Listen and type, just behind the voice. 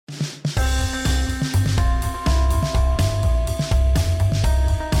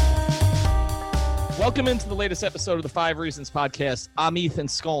Welcome into the latest episode of the 5 Reasons Podcast. I'm Ethan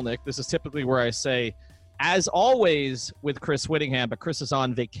Skolnick. This is typically where I say, as always, with Chris Whittingham, but Chris is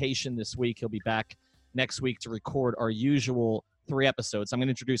on vacation this week. He'll be back next week to record our usual 3 episodes. I'm going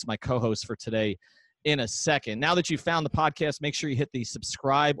to introduce my co-host for today in a second. Now that you've found the podcast, make sure you hit the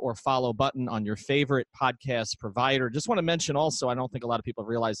subscribe or follow button on your favorite podcast provider. Just want to mention also, I don't think a lot of people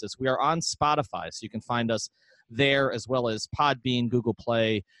realize this, we are on Spotify, so you can find us there as well as Podbean, Google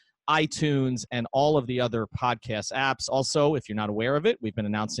Play, iTunes, and all of the other podcast apps. Also, if you're not aware of it, we've been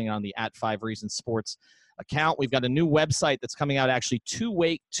announcing it on the @5Reasons Sports account. We've got a new website that's coming out actually 2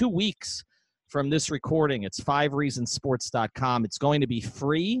 weeks from this recording. It's 5reasonsports.com. It's going to be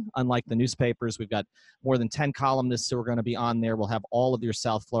free, unlike the newspapers. We've got more than 10 columnists who are going to be on there. We'll have all of your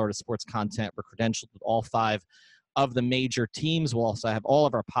South Florida sports content. We're credentialed with all 5 of the major teams. We'll also have all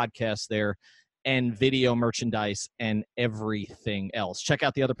of our podcasts there and video merchandise and everything else. Check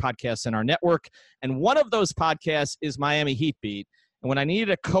out the other podcasts in our network. And one of those podcasts is Miami Heat Beat. And when I needed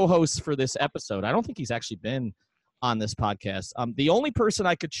a co-host for this episode, I don't think he's actually been on this podcast. The only person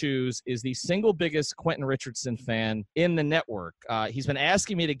I could choose is the single biggest Quentin Richardson fan in the network. He's been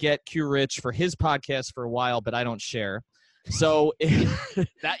asking me to get Q Rich for his podcast for a while, but I don't share. So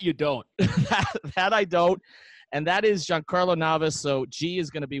that you don't. that I don't. And that is Giancarlo Navas. So G is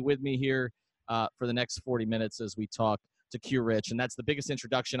going to be with me here for the next 40 minutes as we talk to Q Rich. And that's the biggest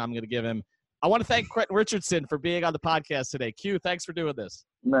introduction I'm going to give him. I want to thank Quentin Richardson for being on the podcast today. Q, thanks for doing this.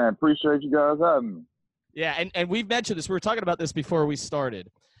 Man, appreciate you guys having me. Yeah, and we've mentioned this. We were talking about this before we started.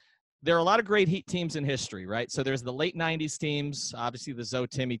 There are a lot of great Heat teams in history, right? So there's the late 90s teams, obviously the Zoe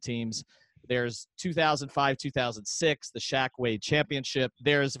Timmy teams. There's 2005, 2006, the Shaq Wade championship.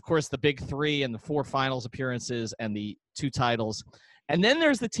 There's, of course, the big 3 and the 4 finals appearances and the 2 titles. And then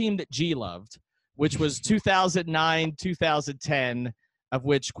there's the team that G loved, which was 2009, 2010, of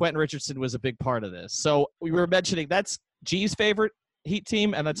which Quentin Richardson was a big part of this. So we were mentioning that's G's favorite Heat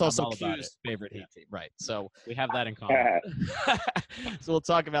team, and that's also Q's favorite Heat team. Right. So we have that in common. So we'll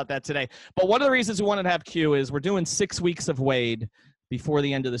talk about that today. But one of the reasons we wanted to have Q is we're doing 6 weeks of Wade before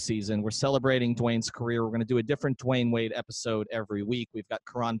the end of the season. We're celebrating Dwayne's career. We're going to do a different Dwayne Wade episode every week. We've got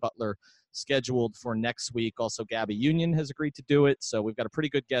Caron Butler scheduled for next week. Also, Gabby Union has agreed to do it. So we've got a pretty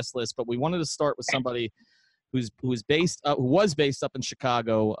good guest list. But we wanted to start with somebody who was based up in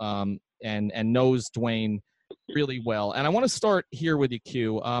Chicago and knows Dwayne really well. And I want to start here with you,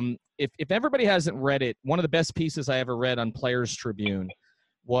 Q. If everybody hasn't read it, one of the best pieces I ever read on Players Tribune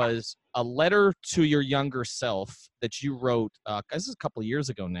was a letter to your younger self that you wrote, this is a couple of years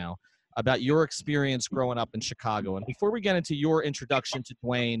ago now, about your experience growing up in Chicago. And before we get into your introduction to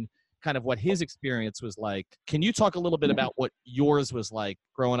Dwayne, kind of what his experience was like, can you talk a little bit about what yours was like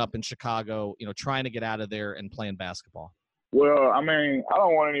growing up in Chicago, trying to get out of there and playing basketball? Well, I mean, I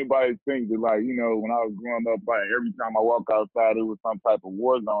don't want anybody to think that, like, when I was growing up, like, every time I walk outside, it was some type of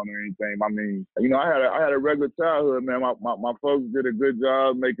war zone or anything. I mean, I had a regular childhood, man. My folks did a good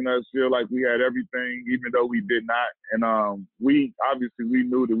job making us feel like we had everything, even though we did not. And we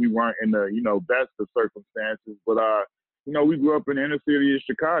knew that we weren't in the, best of circumstances. But, we grew up in the inner city of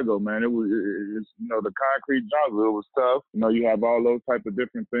Chicago, man. It's the concrete jungle. It was tough. You have all those type of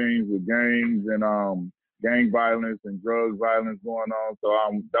different things with gangs and gang violence and drug violence going on. So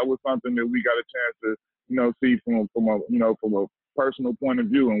that was something that we got a chance to, see from a personal point of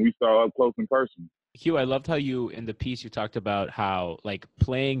view, and we saw up close and personal. Hugh, I loved how in the piece you talked about how like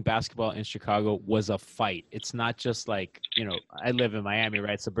playing basketball in Chicago was a fight. It's not just like, I live in Miami,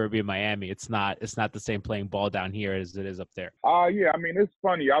 right? Suburban Miami. It's not the same playing ball down here as it is up there. Yeah. I mean, it's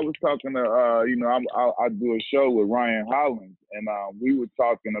funny. I was talking to, I do a show with Ryan Hollins, and we were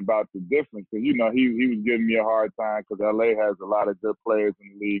talking about the difference. Cause, he was giving me a hard time because LA has a lot of good players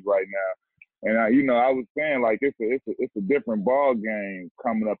in the league right now. And I was saying, like, it's a different ball game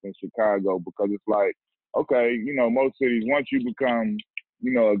coming up in Chicago, because it's like, okay, most cities, once you become,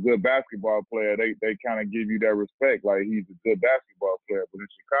 a good basketball player, they kind of give you that respect, like he's a good basketball player. But in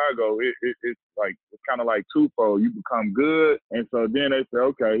Chicago, it's kind of like twofold. You become good, and so then they say,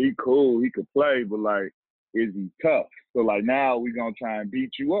 okay, he cool, he could play, but like, is he tough? So like now we're gonna try and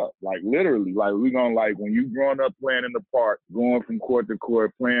beat you up. Like literally, like we're gonna, like, when you growing up playing in the park, going from court to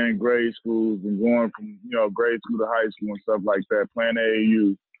court, playing in grade schools and going from, grade school to high school and stuff like that, playing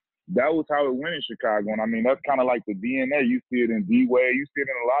AAU. That was how it went in Chicago. And I mean, that's kind of like the DNA. You see it in D-Wade, you see it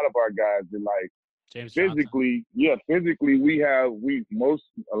in a lot of our guys that, like, James physically, physically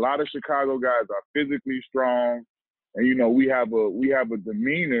a lot of Chicago guys are physically strong. And we have a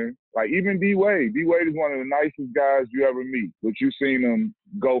demeanor, like even D Wade. D Wade is one of the nicest guys you ever meet. But you seen him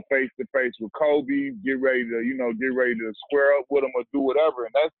go face to face with Kobe, get ready to square up with him or do whatever.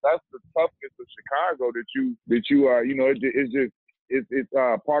 And that's the toughness of Chicago that you are. It's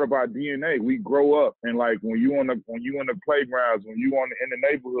part of our DNA. We grow up, and like when you in the playgrounds, when you in the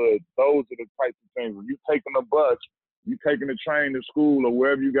neighborhood, those are the types of things. When you taking a bus, you taking a train to school or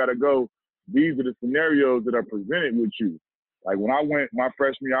wherever you got to go. These are the scenarios that are presented with you. Like when I went my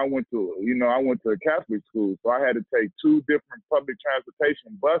freshman year, I went to a Catholic school, so I had to take 2 different public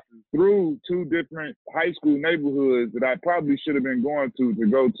transportation buses through 2 different high school neighborhoods that I probably should have been going to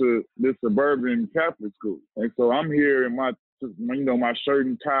go to this suburban Catholic school. And so I'm here in my shirt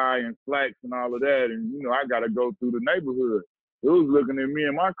and tie and slacks and all of that, and I got to go through the neighborhood. It was looking at me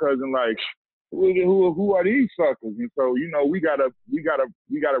and my cousin like, who are these suckers? And so, we gotta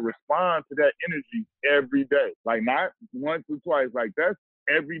respond to that energy every day. Like not once or twice, like that's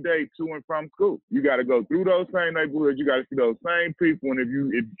every day to and from school. You gotta go through those same neighborhoods, you gotta see those same people,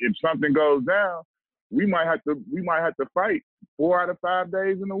 and if something goes down, we might have to fight 4 out of 5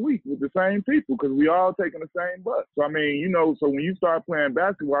 days in a week with the same people because we all taking the same bus. So so when you start playing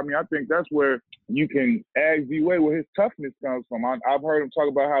basketball, I think that's where you can ask D Wade where his toughness comes from. I've heard him talk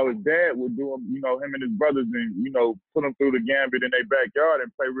about how his dad would do him, him and his brothers, and put him through the gambit in their backyard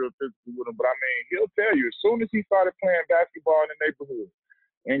and play real physical with him. But he'll tell you as soon as he started playing basketball in the neighborhood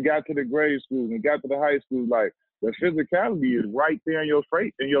and got to the grade schools and got to the high school, like the physicality is right there in your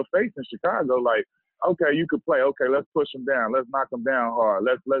face in Chicago. Like, okay, you could play. Okay, let's push him down. Let's knock him down hard.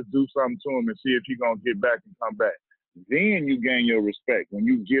 Let's do something to him and see if he's gonna get back and come back. Then you gain your respect when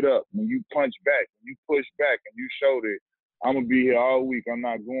you get up, when you punch back, when you push back, and you show that I'm gonna be here all week. I'm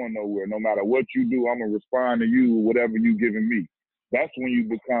not going nowhere. No matter what you do, I'm gonna respond to you with whatever you giving me. That's when you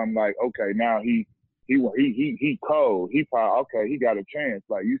become like, okay, now he cold. He probably, okay, he got a chance.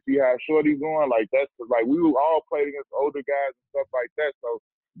 Like you see how short he's going. Like that's like we all played against older guys and stuff like that. So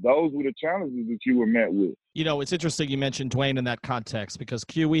those were the challenges that you were met with. It's interesting you mentioned Dwayne in that context because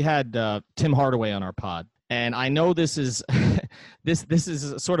Q, we had Tim Hardaway on our pod, and I know this is this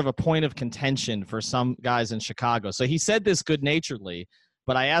is sort of a point of contention for some guys in Chicago. So he said this good-naturedly,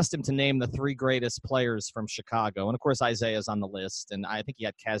 but I asked him to name the 3 greatest players from Chicago, and of course Isaiah's on the list, and I think he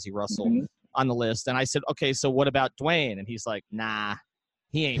had Cassie Russell on the list, and I said, okay, so what about Dwayne? And he's like, nah,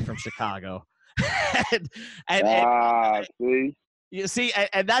 he ain't from Chicago. See. You see,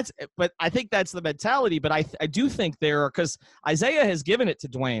 and but I think that's the mentality. But I do think because Isaiah has given it to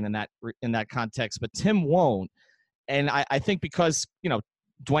Dwayne in that context, but Tim won't. And I think because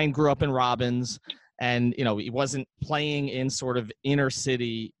Dwayne grew up in Robbins, and he wasn't playing in sort of inner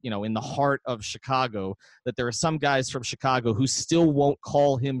city, in the heart of Chicago. That there are some guys from Chicago who still won't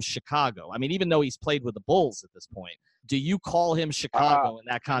call him Chicago. I mean, even though he's played with the Bulls at this point, do you call him Chicago in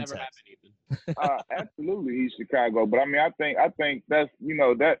that context? Absolutely, he's Chicago. But I think that's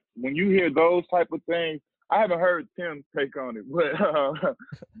that when you hear those type of things, I haven't heard Tim take on it,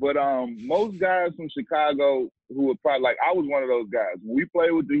 but most guys from Chicago who are probably like I was one of those guys. When we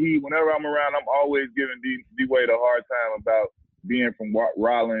play with the Heat, whenever I'm around, I'm always giving D Wade a hard time about being from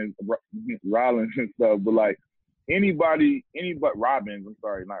Rollins and stuff. But like anybody Robbins, I'm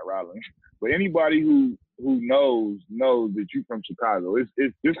sorry, not Rollins, but anybody who knows that you from Chicago. It's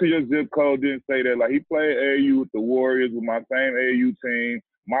just because your zip code didn't say that. Like he played AAU with the Warriors with my same AAU team.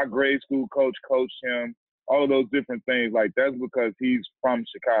 My grade school coach coached him. All of those different things. Like that's because he's from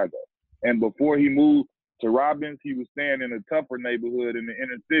Chicago. And before he moved to Robbins, he was staying in a tougher neighborhood in the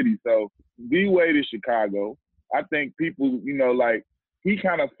inner city. So D Wade is Chicago. I think people, like he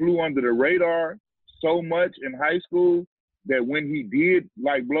kind of flew under the radar so much in high school that when he did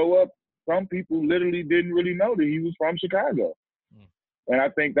like blow up, some people literally didn't really know that he was from Chicago. And I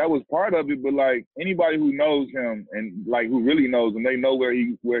think that was part of it, but like anybody who knows him and like who really knows him, they know where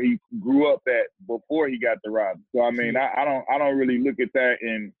he grew up at before he got to Robbins. So I mean, I don't really look at that.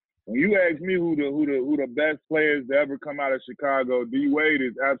 And when you ask me who the best players to ever come out of Chicago, D Wade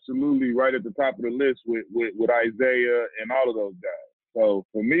is absolutely right at the top of the list with Isaiah and all of those guys. So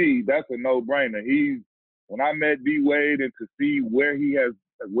for me, that's a no-brainer. When I met D Wade and to see where he has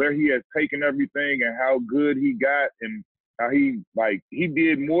taken everything and how good he got and how he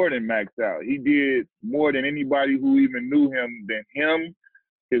did more than max out. He did more than anybody who even knew him than him.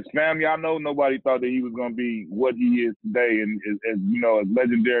 His family, I know nobody thought that he was going to be what he is today and as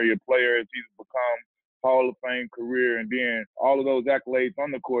legendary a player as he's become, Hall of Fame career, and then all of those accolades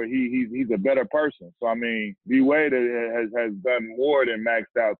on the court, he's a better person. So, I mean, D Wade has done more than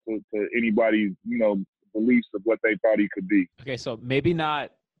maxed out to anybody's, beliefs of what they thought he could be. Okay, so maybe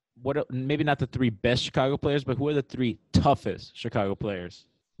not maybe not the 3 best Chicago players, but who are the 3 toughest Chicago players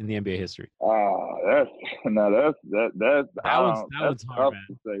in the NBA history? That's That one's hard, tough man.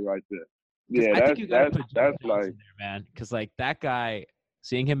 to say right there. 'Cause Yeah, I think you gotta put Jim that's Johnson like in there, man. Because like that guy,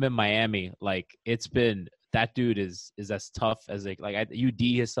 seeing him in Miami, like that dude is as tough as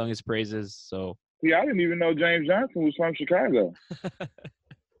UD has sung his praises. So see, I didn't even know James Johnson was from Chicago.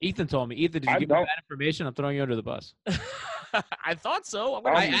 Ethan told me. Ethan, did you give me that information? I'm throwing you under the bus. I thought so.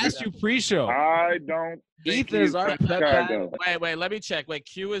 I asked you pre-show. I don't think Ethan is our Chicago. Wait. Let me check. Wait,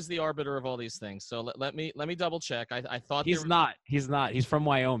 Q is the arbiter of all these things. So let me double check. I thought He's not. He's not. He's from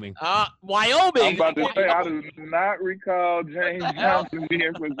Wyoming. Wyoming. I'm about to say I do not recall James Johnson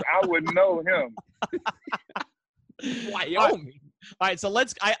being. I would know him. Wyoming. All right, so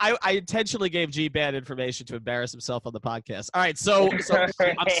let's. I intentionally gave G bad information to embarrass himself on the podcast. All right, so I'm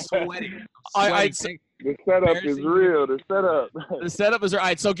sweating. The setup is real. The setup is all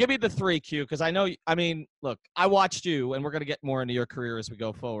right. So give me the 3, Q, because I know. I mean, look, I watched you, and we're gonna get more into your career as we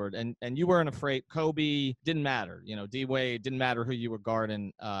go forward. And you weren't afraid. Kobe didn't matter. You know, D Wade didn't matter who you were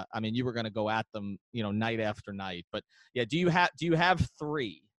guarding. I mean, you were gonna go at them. You know, night after night. But yeah, do you have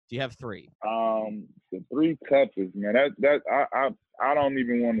 3? Do you have 3? The 3 toughest, man. I don't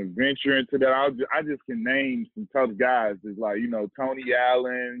even want to venture into that. I just can name some tough guys. It's like, you know, Tony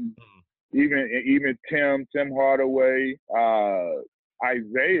Allen, even Tim Hardaway,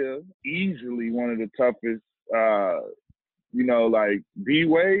 Isaiah, easily one of the toughest. You know, like D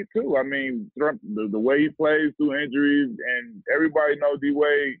Wade too. I mean, the way he plays through injuries, and everybody know D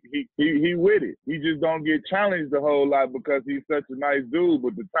Wade. He with it. He just don't get challenged a whole lot because he's such a nice dude.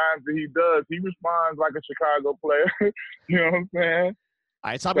 But the times that he does, he responds like a Chicago player. You know what I'm saying?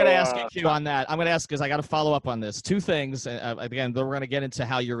 All right, so I'm going to ask you, Q, on that. I'm going to ask because I got to follow up on this. 2 things. Again, we're going to get into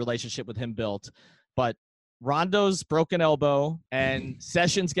how your relationship with him built. But Rondo's broken elbow and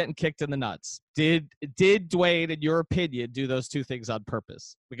Sessions getting kicked in the nuts. Did Dwayne, in your opinion, do those 2 things on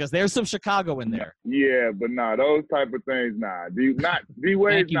purpose? Because there's some Chicago in there. Yeah, but those type of things, D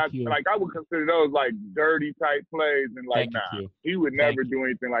Wade's not like I would consider those like dirty type plays and like he would never do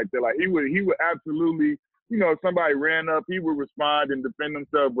anything like that. Like he would absolutely. You know, if somebody ran up, he would respond and defend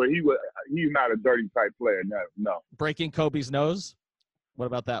himself, but he's not a dirty type player. No. Breaking Kobe's nose? What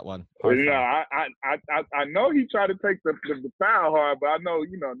about that one? I know he tried to take the foul hard, but I know,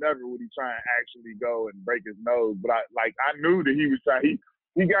 you know, never would he try and actually go and break his nose. But I knew that he was trying.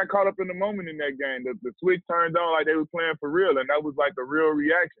 He got caught up in the moment in that game. The switch turned on like they were playing for real, and that was like a real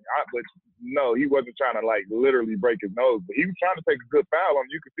reaction. But no, he wasn't trying to like literally break his nose, but he was trying to take a good foul on him.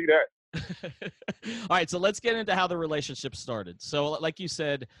 You could see that. All right, so let's get into how the relationship started. So like you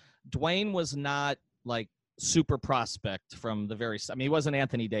said, Dwayne was not like super prospect from the very – I mean, he wasn't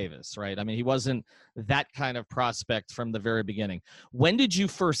Anthony Davis, right? I mean, he wasn't that kind of prospect from the very beginning. When did you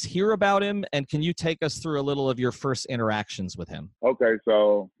first hear about him, and can you take us through a little of your first interactions with him? Okay,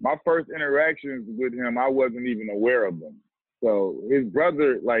 so my first interactions with him, I wasn't even aware of them. So his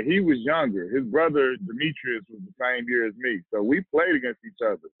brother, like he was younger. His brother Demetrius was the same year as me. So we played against each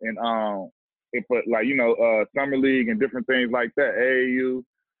other. And summer league and different things like that, AAU.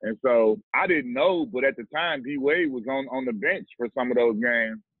 And so I didn't know, but at the time D Wade was on the bench for some of those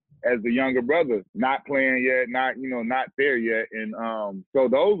games as the younger brother, not playing yet, not there yet. And so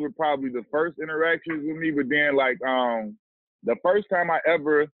those were probably the first interactions with me. But then the first time I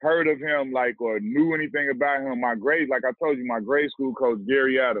ever heard of him, like, or knew anything about him, my grade school coach,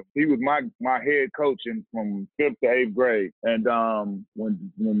 Gary Adams, he was my head coach from 5th to 8th grade. And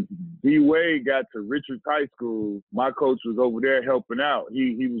when D Wade got to Richards High School, my coach was over there helping out.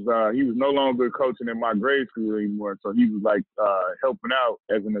 He was no longer coaching in my grade school anymore, so he was like helping out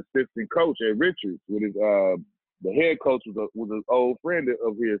as an assistant coach at Richards with his the head coach was an old friend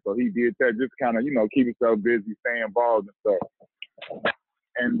of his, so he did that just kind of, keep himself busy, staying involved and stuff.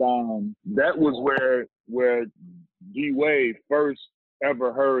 And that was where D Wade first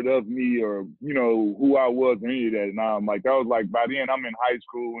ever heard of me or, who I was or any of that. And that was like, by then I'm in high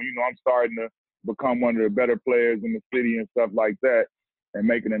school and, I'm starting to become one of the better players in the city and stuff like that and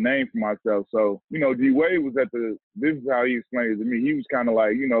making a name for myself. So, D Wade was this is how he explained it to me. He was kind of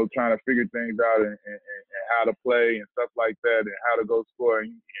like, trying to figure things out and how to play and stuff like that and how to go score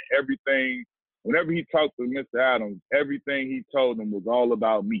and everything. Whenever he talked to Mr. Adams, everything he told him was all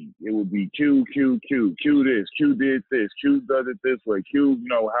about me. It would be Q this, Q did this, Q does it this way, Q,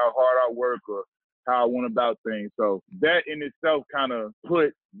 how hard I work or how I went about things. So that in itself kind of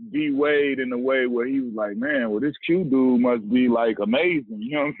put D Wade in a way where he was like, man, well, this Q dude must be like amazing.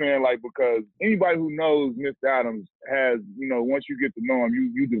 You know what I'm saying? Like, because anybody who knows Mr. Adams has, you know, once you get to know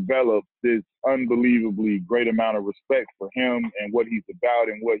him, you develop this unbelievably great amount of respect for him and what he's about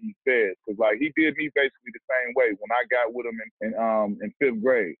and what he says. Because like he did me basically the same way when I got with him in fifth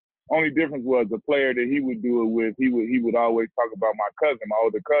grade. Only difference was the player that he would do it with, he would always talk about my cousin. My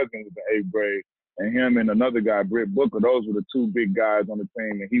older cousin was in 8th grade, and him and another guy, Britt Booker, those were the two big guys on the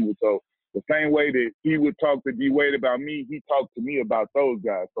team. And he would, so the same way that he would talk to D Wade about me, he talked to me about those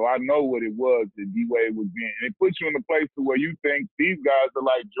guys. So I know what it was that D Wade was being. And it puts you in a place to where you think these guys are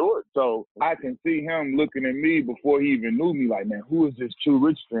like Jordan. So I can see him looking at me before he even knew me, like, man, who is this Q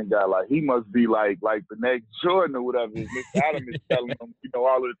Richardson guy? Like, he must be like the next Jordan or whatever. Mr. Adams is telling him, you know,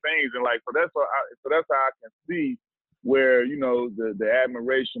 all of the things. And like, so that's how I can see where, you know, the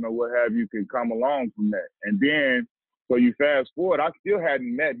admiration or what have you can come along from that. And then, so you fast forward, I still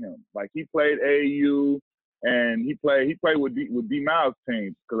hadn't met him. Like, he played AAU, and he played with D Miles'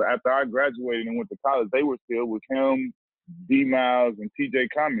 teams. Because after I graduated and went to college, they were still with him, D Miles, and TJ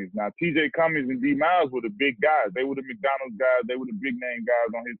Cummings. Now, TJ Cummings and D Miles were the big guys. They were the McDonald's guys. They were the big name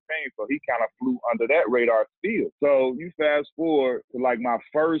guys on his team. So he kind of flew under that radar still. So you fast forward to like my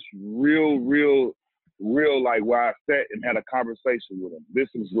first real, like where I sat and had a conversation with him. This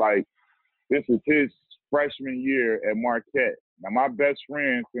is his freshman year at Marquette. Now, my best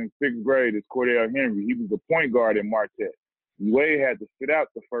friend since 6th grade is Cordell Henry. He was the point guard at Marquette. Wade had to sit out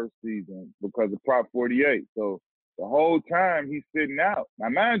the first season because of Prop 48. So the whole time he's sitting out. Now,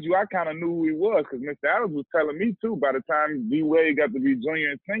 mind you, I kind of knew who he was because Mr. Adams was telling me, too. By the time D Wade got to be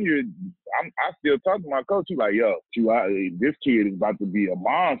junior and senior, I still talk to my coach. He's like, yo, this kid is about to be a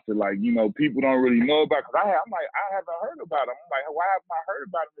monster. Like, you know, people don't really know about because I'm like, I haven't heard about him. I'm like, why haven't I heard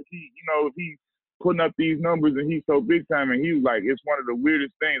about him if he's putting up these numbers and he's so big time? And he was like, it's one of the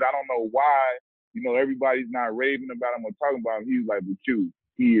weirdest things. I don't know why, you know, everybody's not raving about him or talking about him. He was like, but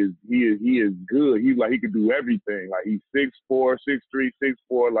he is good. He's like, he can do everything. Like, he's 6'4", 6'3",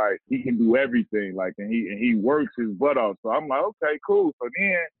 6'4". Like, he can do everything. Like, and he works his butt off. So I'm like, okay, cool. So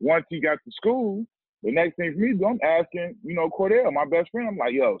then once he got to school, the next thing for me is I'm asking, you know, Cordell, my best friend, I'm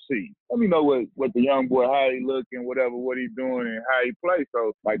like, yo, let me know what the young boy, how he looking, whatever, what he doing and how he plays.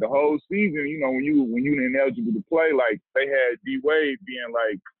 So like the whole season, you know, when you ineligible to play, like they had D Wade being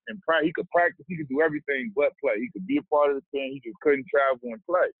like in practice, he could practice, he could do everything but play. He could be a part of the team, he just couldn't travel and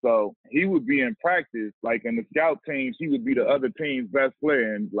play. So he would be in practice, like in the scout teams, he would be the other team's best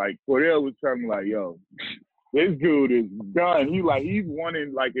player. And like Cordell was telling me like, yo, this dude is done. He's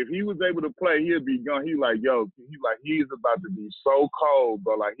wanting, like, if he was able to play, he'd be gone. He's he's about to be so cold,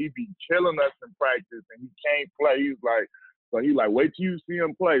 but like, he'd be killing us in practice and he can't play. He's like, wait till you see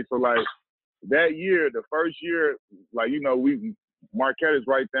him play. So like that year, the first year, like, you know, Marquette is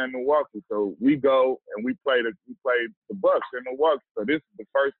right there in Milwaukee. So we go and we played the Bucks in Milwaukee. So this is the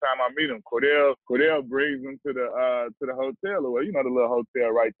first time I meet him. Cordell brings him to the hotel, or you know, the little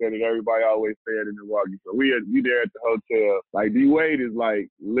hotel right there that everybody always stay at in Milwaukee. So we there at the hotel. Like, D Wade is like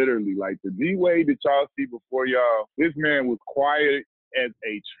literally like the D Wade that y'all see before y'all. This man was quiet as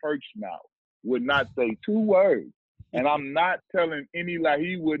a church mouse, would not say 2 words. And I'm not telling any, like,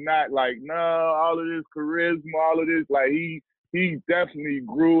 he would not, like, no, all of this charisma, all of this, like, he definitely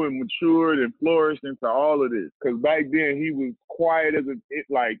grew and matured and flourished into all of this. Because back then he was quiet as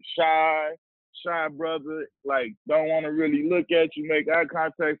shy brother, like don't want to really look at you, make eye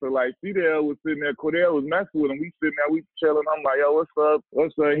contact. So like Cordell was sitting there, Cordell was messing with him. We sitting there, we chilling. I'm like, yo, what's up?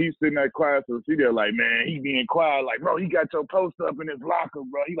 He's sitting there quiet. So Cordell like, man, he being quiet. Like, bro, he got your poster up in his locker,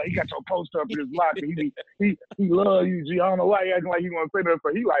 bro. He got your poster up in his locker. He love you, G. I don't know why he acting like he want to say that.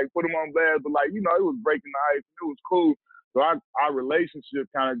 So he like put him on blast, but like, you know, it was breaking the ice. It was cool. So our relationship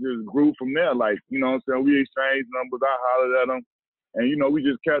kind of just grew from there. Like, you know what I'm saying? We exchanged numbers. I hollered at him. And, you know, we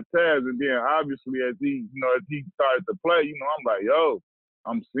just kept tabs. And then, obviously, as he started to play, you know, I'm like, yo,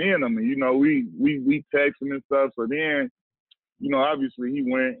 I'm seeing him. And, you know, we text him and stuff. So then, you know, obviously he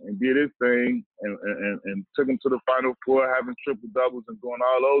went and did his thing and took him to the Final Four, having triple-doubles and doing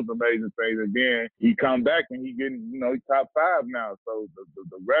all those amazing things. And then he come back and he getting, you know, he's top 5 now. So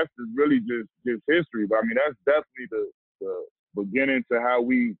the rest is really just history. But, I mean, that's definitely the beginning to how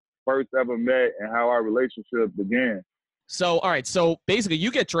we first ever met and how our relationship began. So, all right. So basically you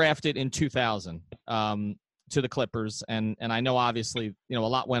get drafted in 2000 to the Clippers. And I know obviously, you know, a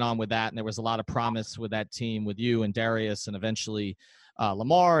lot went on with that. And there was a lot of promise with that team with you and Darius and eventually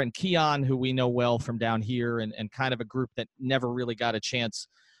Lamar and Keon, who we know well from down here, and kind of a group that never really got a chance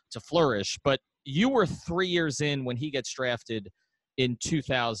to flourish. But you were 3 years in when he gets drafted in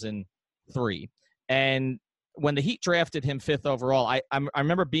 2003. And when the Heat drafted him 5th overall, I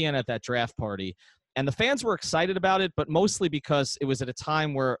remember being at that draft party, and the fans were excited about it, but mostly because it was at a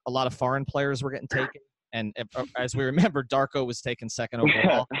time where a lot of foreign players were getting taken. And as we remember, Darko was taken 2nd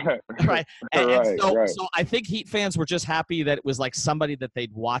overall, right? And so I think Heat fans were just happy that it was like somebody that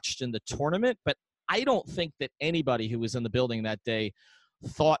they'd watched in the tournament. But I don't think that anybody who was in the building that day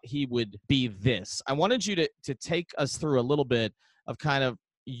thought he would be this. I wanted you to take us through a little bit of kind of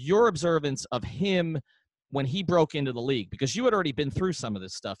your observance of him when he broke into the league, because you had already been through some of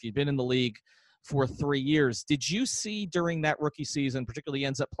this stuff. You'd been in the league for 3 years. Did you see during that rookie season, particularly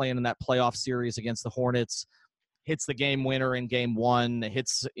ends up playing in that playoff series against the Hornets, hits the game winner in game 1,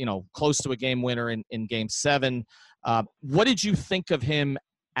 hits, close to a game winner in game 7. What did you think of him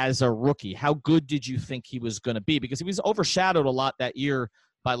as a rookie? How good did you think he was going to be? Because he was overshadowed a lot that year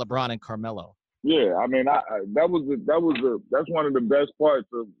by LeBron and Carmelo. Yeah, I mean, that's one of the best parts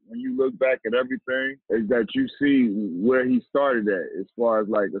of when you look back at everything, is that you see where he started at, as far as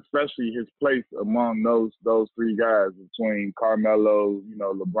like, especially his place among those 3 guys between Carmelo,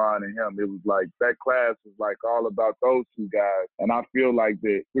 LeBron and him. It was like that class was like all about those 2 guys, and I feel like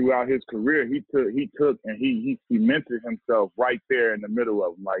that throughout his career, he took and he cemented himself right there in the middle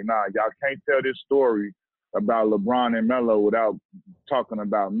of them. Like, nah, y'all can't tell this story about LeBron and Melo without talking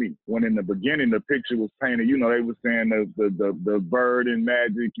about me. When in the beginning the picture was painted, they were saying the Bird and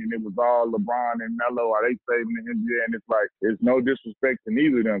Magic, and it was all LeBron and Melo. Are they saving the NBA? And it's like, it's no disrespect to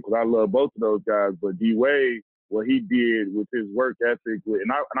neither of them, because I love both of those guys. But D-Wade, what he did with his work ethic,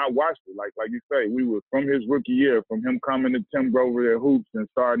 and I watched it. Like you say, we were from his rookie year, from him coming to Timber over their hoops and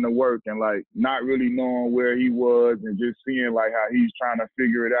starting to work, and like not really knowing where he was, and just seeing like how he's trying to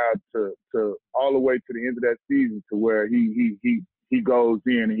figure it out to all the way to the end of that season, to where he goes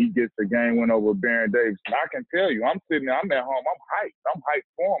in and he gets the game win over Baron Davis. And I can tell you, I'm sitting there, I'm at home, I'm hyped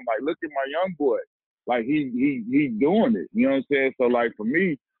for him. Like, look at my young boy, like he's doing it. You know what I'm saying? So like for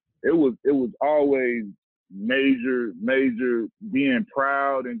me, it was always major being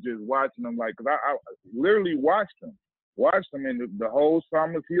proud and just watching him, like, because I literally watched him in the whole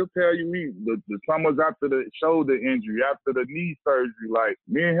summers. He'll tell you the summers after the shoulder injury, after the knee surgery, like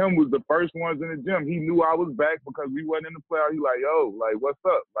me and him was the first ones in the gym. He knew I was back because we wasn't in the playoffs. He like, yo, like, what's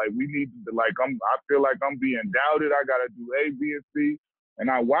up? Like, we need to, like, I feel like I'm being doubted. I gotta do A, B, and C. And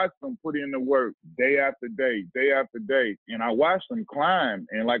I watched him put in the work day after day, and I watched him climb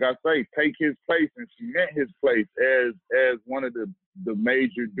and, like I say, take his place and cement his place as one of the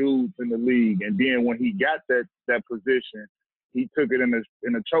major dudes in the league. And then when he got that position, he took it in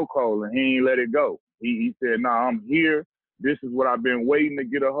a chokehold and he ain't let it go. He said, "Nah, I'm here. This is what I've been waiting to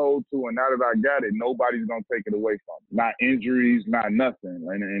get a hold to, and now that I got it, nobody's gonna take it away from me. Not injuries, not nothing."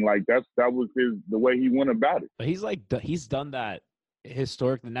 And like that was the way he went about it. But he's done that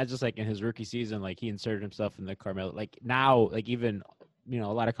historically, not just like in his rookie season. Like, he inserted himself in the Carmelo. Like now, like even a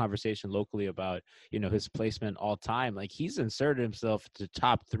lot of conversation locally about his placement all time. Like, he's inserted himself to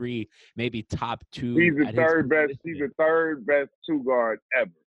top 3, maybe top 2. He's the third best. He's the third best 2 guard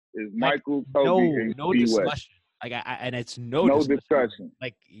ever. Is Michael, Kobe, and no D. discussion. West. Like, and it's no discussion.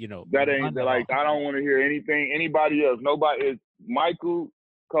 Like, that ain't like, I don't want to hear anybody else. Nobody. Is Michael,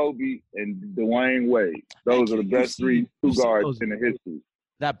 Kobe, and Dwayne Wade. Those are the best 3 2 guards in the history.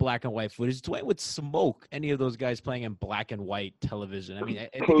 That black and white footage, Dwayne would smoke any of those guys playing in black and white television. I mean,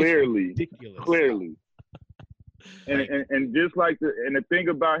 clearly, ridiculous. Clearly. And just like the thing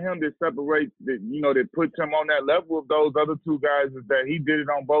about him that separates that puts him on that level of those other 2 guys is that he did it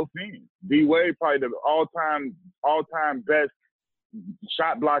on both ends. D Wade probably the all time best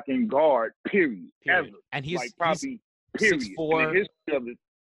shot blocking guard, period. Ever. And he's like probably he's period 6'4". in the history of it.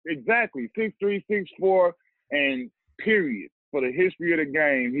 Exactly, 6'3", 6'4", and period. For the history of the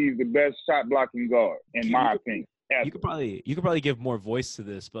game, he's the best shot blocking guard, in my opinion. Ever. You could probably give more voice to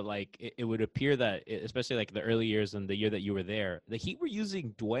this, but like it would appear that, especially like the early years and the year that you were there, the Heat were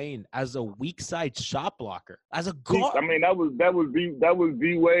using Dwayne as a weak side shot blocker, as a guard. I mean, that was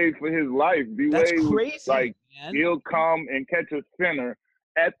D Wade for his life. D That's Wade crazy, was like, man. He'll come and catch a center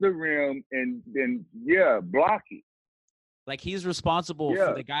at the rim and then block it. Like, he's responsible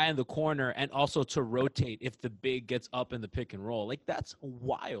for the guy in the corner and also to rotate if the big gets up in the pick and roll. Like, that's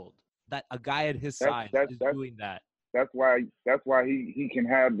wild that a guy at his size is doing that. That's why he can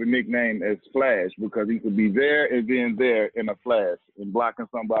have the nickname as Flash, because he could be there and then there in a flash and blocking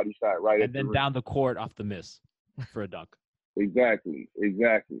somebody's shot right and then down the court off the miss for a dunk. Exactly.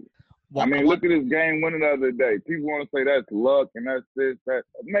 Well, I mean, look at his game winning the other day. People want to say that's luck and that's this, that.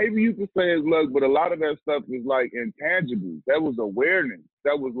 Maybe you could say it's luck, but a lot of that stuff is like intangibles. That was awareness.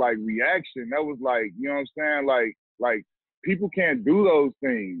 That was like reaction. That was like, you know what I'm saying? Like people can't do those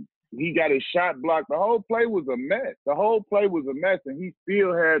things he got his shot blocked. The whole play was a mess. And he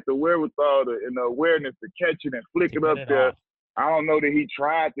still had the wherewithal and the awareness to catch it and flick it up there. I don't know that he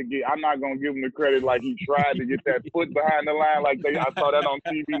tried to get. I'm not gonna give him the credit like he tried to get that foot behind the line. Like I saw that on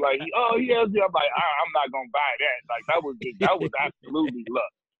TV. Like he has. I'm like, I'm not gonna buy that. Like that was absolutely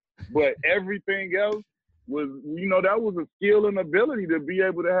luck. But everything else was, that was a skill and ability to be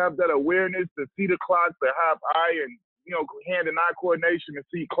able to have that awareness to see the clock, to have eye and hand and eye coordination to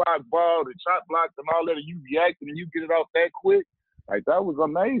see clock, ball, the shot block, and all that. And you reacting and you get it off that quick. Like, that was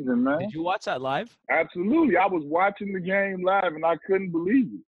amazing, man. Did you watch that live? Absolutely. I was watching the game live, and I couldn't believe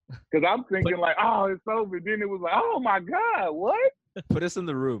it. Because I'm thinking, it's over. Then it was like, oh, my God, what? Put us in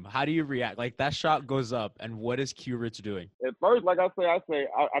the room. How do you react? Like, that shot goes up, and what is Q Rich doing? At first, like I thought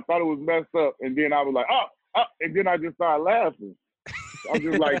it was messed up, and then I was like, and then I just started laughing. I'm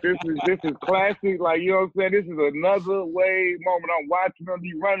just like, this is classic. Like, you know what I'm saying? This is another way moment. I'm watching him.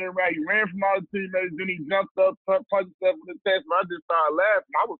 He running around. He ran from all the teammates. Then he jumped up, punched himself in the chest. And I just started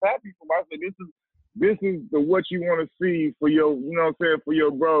laughing. I was happy for him. I said, this is what you want to see for your, for your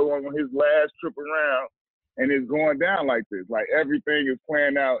bro on his last trip around. And it's going down like this. Like, everything is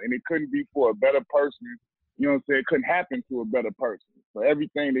playing out, and it couldn't be for a better person. It couldn't happen to a better person. So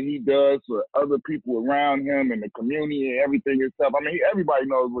everything that he does for other people around him and the community and everything itself. I mean, everybody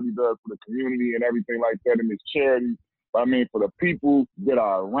knows what he does for the community and everything like that in his charity. But I mean, for the people that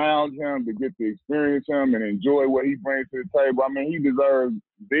are around him to get to experience him and enjoy what he brings to the table, I mean, he deserves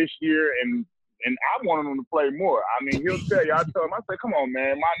this year, and I want him to play more. I mean, he'll tell you. I tell him, I say, come on,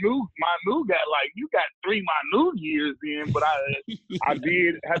 man, Manu got you got 3 Manu years in, but I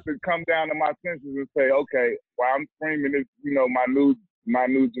did have to come down to my senses and say, okay, while I'm screaming this, Manu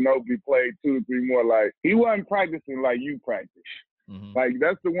Ginobili played 2 to 3 more. Like, he wasn't practicing like you practice. Mm-hmm. Like,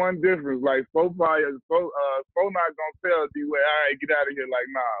 that's the one difference. Like, Spo not gonna tell D Wade, all right, get out of here. Like,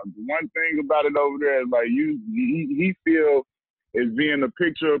 nah. The one thing about it over there is like he still is being a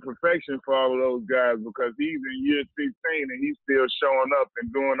picture of perfection for all of those guys, because he's in year 16 and he's still showing up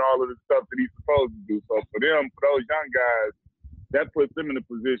and doing all of the stuff that he's supposed to do. So for those young guys, that puts them in a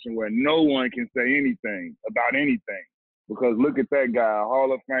position where no one can say anything about anything. Because look at that guy,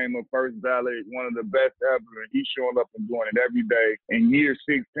 Hall of Famer, first ballot, one of the best ever, and he's showing up and doing it every day in year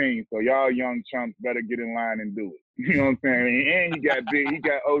 16. So y'all young chumps better get in line and do it. You know what I'm saying? And he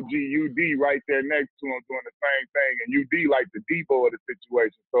got OG UD right there next to him doing the same thing. And UD like the Debo of the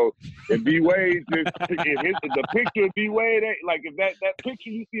situation. So if D-Wade the picture of D-Wade ain't, like, if that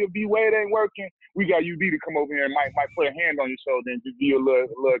picture you see of D-Wade ain't working, we got UD to come over here and might put a hand on your shoulder and just give you a little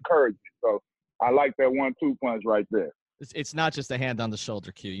encouragement. So I like that 1-2 punch right there. It's not just a hand on the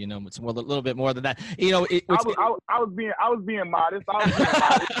shoulder, Q. It's a little bit more than that. I was being modest.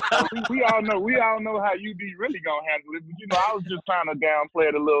 We all know how UD really gonna handle it. But I was just trying to downplay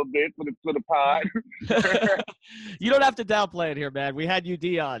it a little bit for the pod. You don't have to downplay it here, man. We had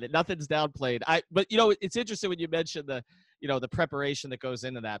UD on it. Nothing's downplayed. But it's interesting when you mentioned the preparation that goes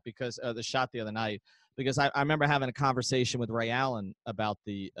into that, because the shot the other night. Because I remember having a conversation with Ray Allen about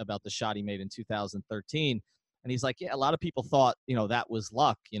the shot he made in 2013. And he's like, yeah, a lot of people thought, that was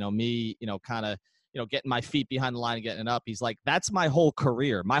luck, me, kind of, getting my feet behind the line and getting it up. He's like, that's my whole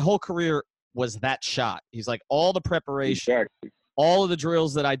career. My whole career was that shot. He's like, all the preparation, exactly. All of the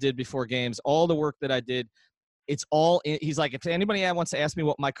drills that I did before games, all the work that I did, it's all, he's like, if anybody wants to ask me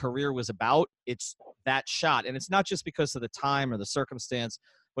what my career was about, it's that shot. And it's not just because of the time or the circumstance,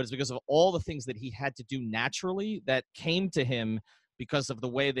 but it's because of all the things that he had to do naturally that came to him because of the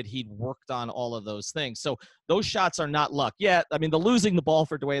way that he'd worked on all of those things. So those shots are not luck. Yeah, I mean, the losing the ball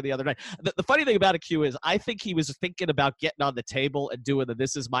for Dwayne the other night. The funny thing about it, Q, is I think he was thinking about getting on the table and doing the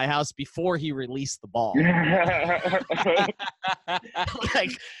 "This is my house" before he released the ball.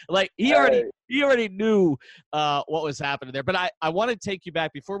 like he already knew what was happening there. But I want to take you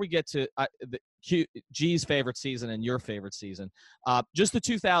back before we get to G's favorite season and your favorite season, just the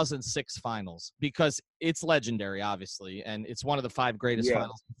 2006 finals, because it's legendary, obviously, and it's one of the 5 greatest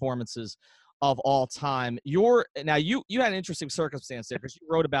finals performances of all time. You had an interesting circumstance there, because you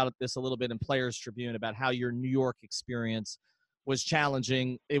wrote about this a little bit in Players Tribune about how your New York experience was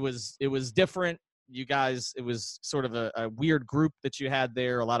challenging. It was different. You guys, it was sort of a weird group that you had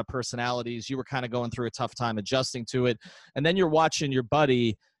there, a lot of personalities. You were kind of going through a tough time adjusting to it. And then you're watching your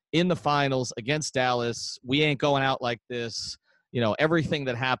buddy in the finals against Dallas. We ain't going out like this. Everything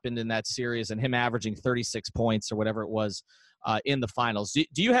that happened in that series and him averaging 36 points or whatever it was in the finals.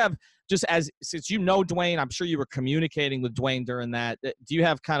 Do you have, since Dwayne, I'm sure you were communicating with Dwayne during that. Do you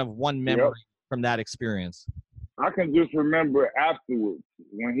have kind of one memory from that experience? I can just remember afterwards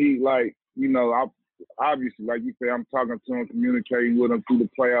when he, obviously, like you say, I'm talking to him, communicating with him through the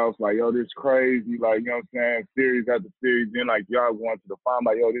playoffs. Like, yo, this crazy. Like, you know what I'm saying? Series after series. Then, like, y'all going to the final.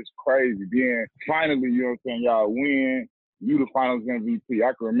 Like, yo, this crazy. Then, finally, you know what I'm saying? Y'all win. You the finals MVP.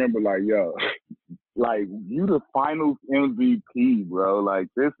 I can remember, like, yo, like, you the finals MVP, bro. Like,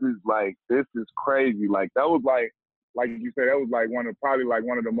 this is crazy. Like, that was like you said, that was like probably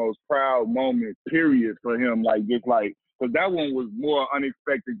one of the most proud moments, period, for him. Like, just like, because that one was more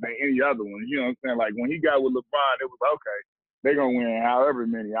unexpected than any other one. You know what I'm saying? Like, when he got with LeBron, it was okay. They're going to win however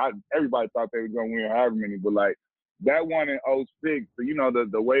many. Everybody thought they were going to win however many. But, like, that one in '06, you know,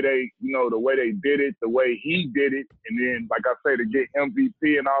 the way they, you know, the way they did it, the way he did it, and then, like I say, to get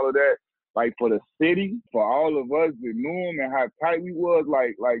MVP and all of that, like, for the city, for all of us that knew him and how tight we was,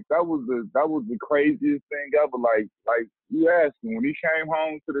 like that was the craziest thing ever. Like you asked him when he came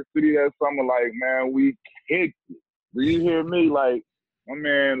home to the city that summer, like, man, we kicked it. Do you hear me? Like, my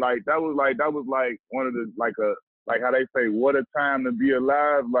man, like that was like one of the like how they say, what a time to be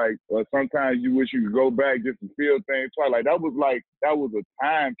alive. Like, or sometimes you wish you could go back just to feel things twice. Like that was a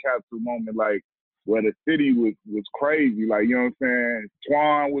time capsule moment. Like, where the city was crazy. Like, you know what I'm saying?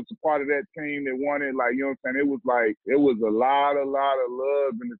 Twan was a part of that team that won it. Like, you know what I'm saying? It was a lot of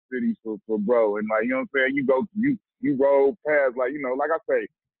love in the city for bro. And, like, you know what I'm saying? You roll past, like, you know, like I say,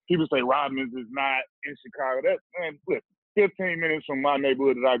 people say Robbins is not in Chicago. That, man, listen, 15 minutes from my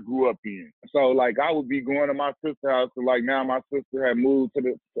neighborhood that I grew up in. So, like, I would be going to my sister's house. So, like, now my sister had moved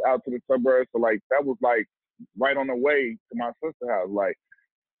out to the suburbs. So, like, that was, like, right on the way to my sister's house. Like,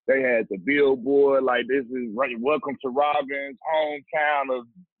 they had the billboard, like, this is right, welcome to Robbins, hometown of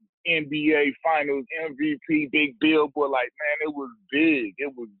NBA Finals MVP, big billboard. Like, man, it was big.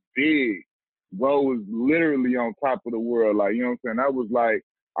 It was big. Bro was literally on top of the world. Like, you know what I'm saying? That was like,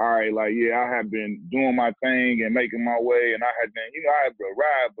 all right, like, yeah, I have been doing my thing and making my way, and I had been, you know, I had to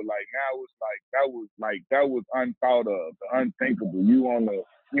arrive, but, like, now it's like, that was unthought of, the unthinkable. You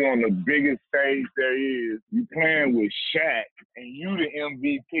on the biggest stage there is. You playing with Shaq, and you the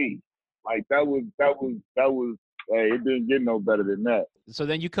MVP. Like, that was. Hey, it didn't get no better than that. So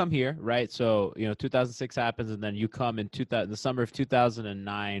then you come here, right? So, you know, 2006 happens, and then you come in the summer of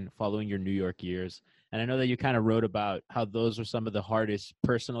 2009, following your New York years. And I know that you kind of wrote about how those were some of the hardest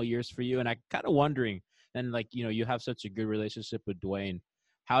personal years for you. And I kind of wondering, and, like, you know, you have such a good relationship with Dwayne.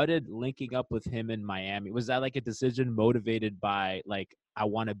 How did linking up with him in Miami, was that like a decision motivated by, like, I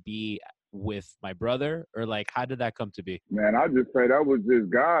want to be with my brother, or, like, how did that come to be? Man, I just say that was just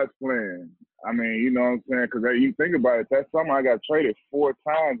God's plan. I mean, you know what I'm saying? Because you think about it, that summer I got traded 4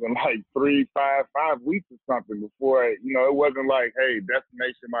 times in like 5 weeks or something before, you know, it wasn't like, hey,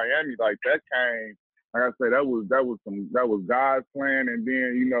 destination Miami. Like, that came, like I say, that was God's plan. And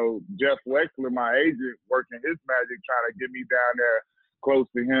then, you know, Jeff Wexler, my agent, working his magic, trying to get me down there close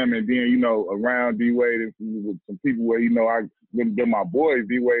to him, and then, you know, around D-Wade and some people where, you know, I wouldn't get my boys,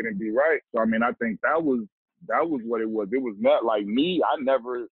 D-Wade and D-Right. So, I mean, I think that was what it was. It was not like me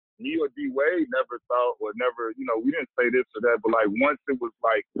or D-Wade never thought, or never, you know, we didn't say this or that, but, like, once it was,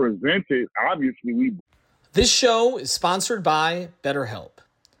 like, presented, obviously we. This show is sponsored by BetterHelp.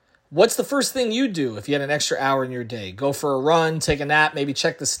 What's the first thing you do if you had an extra hour in your day? Go for a run, take a nap, maybe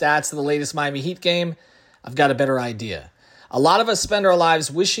check the stats of the latest Miami Heat game? I've got a better idea. A lot of us spend our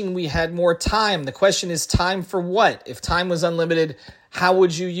lives wishing we had more time. The question is, time for what? If time was unlimited, how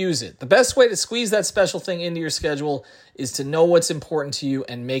would you use it? The best way to squeeze that special thing into your schedule is to know what's important to you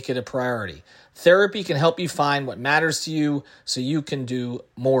and make it a priority. Therapy can help you find what matters to you so you can do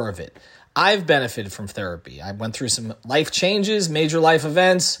more of it. I've benefited from therapy. I went through some life changes, major life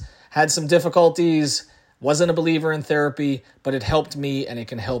events, had some difficulties, wasn't a believer in therapy, but it helped me, and it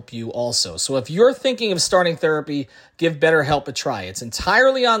can help you also. So if you're thinking of starting therapy, give BetterHelp a try. It's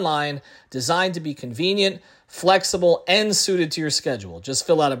entirely online, designed to be convenient, flexible, and suited to your schedule. Just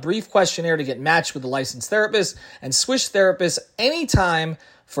fill out a brief questionnaire to get matched with a licensed therapist, and switch therapists anytime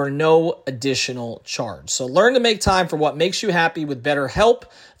for no additional charge. So learn to make time for what makes you happy with BetterHelp.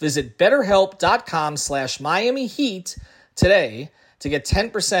 Visit BetterHelp.com/Miami Heat today to get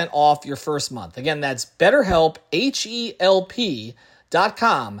 10% off your first month. Again, that's BetterHelp,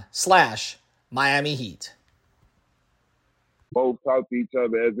 HELP.com/Miami Heat. Both talked to each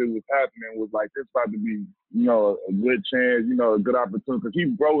other as it was happening, was like, this about to be, you know, a good chance, you know, a good opportunity.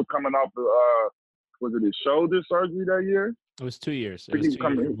 Because bro was coming off the, was it his shoulder surgery that year? It was 2 years. It was 2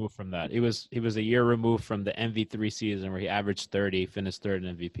 years removed from that. He was a year removed from the MV3 season where he averaged 30, finished third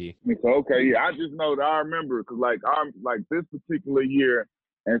in MVP. So, okay, yeah, I just know that I remember, because, like, this particular year,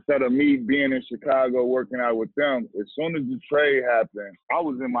 instead of me being in Chicago working out with them, as soon as the trade happened, I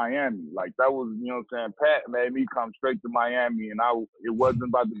was in Miami. Like, that was, you know what I'm saying? Pat made me come straight to Miami, and it wasn't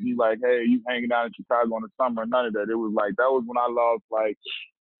about to be like, hey, you hanging out in Chicago in the summer, none of that. It was like, that was when I lost like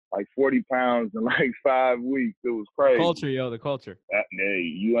 40 pounds in like 5 weeks. It was crazy. Culture, yo, the culture. Hey,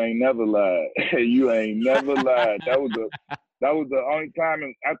 you ain't never lied. You ain't never lied. That was the only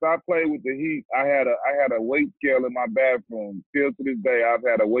time. After I played with the Heat, I had a weight scale in my bathroom. Still to this day, I've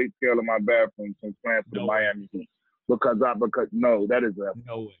had a weight scale in my bathroom since playing for the Miami Heat. Because no, that is a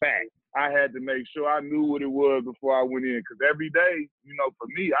fact. I had to make sure I knew what it was before I went in. Because every day, you know, for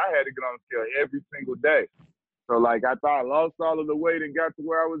me, I had to get on the scale every single day. So, like, I thought I lost all of the weight and got to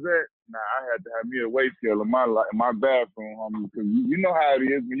where I was at. Nah, I had to have me a weight scale in my bathroom, homie. Because you know how it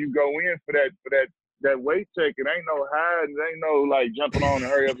is when you go in for that weight check. It ain't no hiding. It ain't no, like, jumping on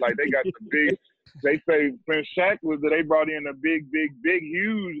and hurry up. Like, they got the big – they say when Shaq was there, they brought in a big,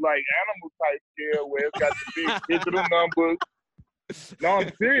 huge, like, animal type scale where it's got the big digital numbers. No, I'm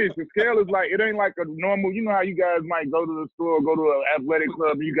serious. The scale is like, it ain't like a normal, you know how you guys might go to the store, go to an athletic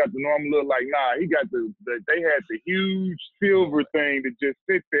club, and you got the normal look, like, nah, he got they had the huge silver thing that just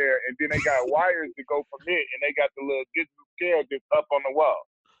sit there, and then they got wires that go from it, and they got the little digital scale just up on the wall.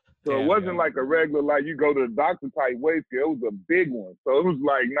 So it wasn't like a regular, like you go to the doctor type weight scale. It was a big one. So it was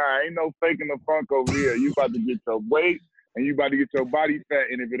like, nah, ain't no faking the funk over here. You about to get your weight, and you about to get your body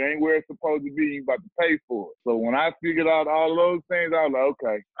fat, and if it ain't where it's supposed to be, you about to pay for it. So when I figured out all of those things, I was like,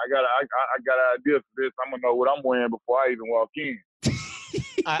 okay, I got an idea for this. I'm gonna know what I'm wearing before I even walk in.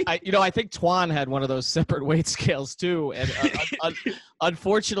 I think Twan had one of those separate weight scales too, and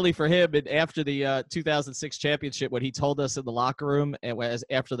unfortunately for him, and after the 2006 championship, when he told us in the locker room, and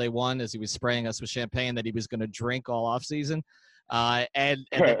after they won, as he was spraying us with champagne, that he was going to drink all off season. And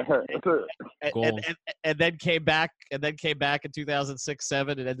then came back in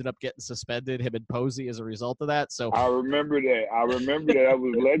 2006-07 and ended up getting suspended, him and Posey, as a result of that. So I remember that. That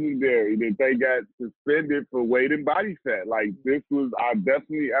was legendary that they got suspended for weight and body fat. Like, I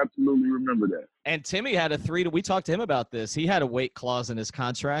definitely absolutely remember that. And Timmy had we talked to him about this. He had a weight clause in his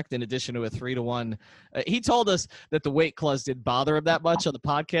contract in addition to a 3-to-1. He told us that the weight clause didn't bother him that much on the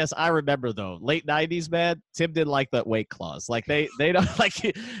podcast. I remember, though, late 90s, man, Tim didn't like that weight clause. Like, they don't, like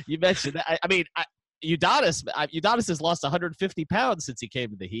you mentioned that. I mean, Udonis has lost 150 pounds since he came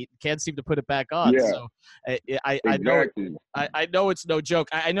to the Heat. Can't seem to put it back on. Yeah. So I know it's no joke.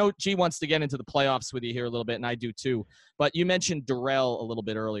 I know G wants to get into the playoffs with you here a little bit, and I do too. But you mentioned Darrell a little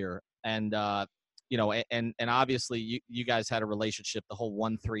bit earlier. And and obviously you guys had a relationship, the whole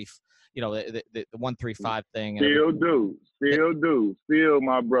 1-3, the 1-3-5 thing. Still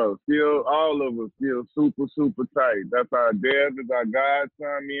my bro. Still all of us. Still super, super tight. That's our Dev is our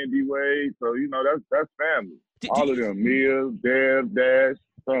godson, me and D Wade. So that's family. All of them, Mia, Dev, Dash,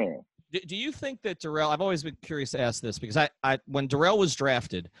 fam. Do you think that Darrell? I've always been curious to ask this because I when Darrell was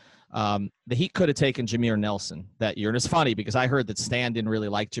drafted. The Heat could have taken Jameer Nelson that year. And it's funny because I heard that Stan didn't really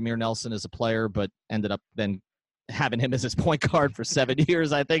like Jameer Nelson as a player, but ended up then having him as his point guard for 7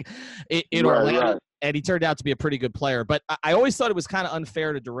 years, I think, in Orlando. Right. And he turned out to be a pretty good player. But I always thought it was kind of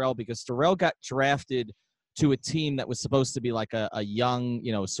unfair to Darrell because Darrell got drafted to a team that was supposed to be like a young,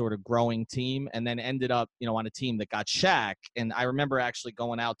 sort of growing team, and then ended up, on a team that got Shaq. And I remember actually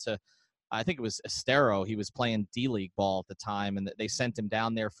going out to I think it was Estero. He was playing D-League ball at the time, and they sent him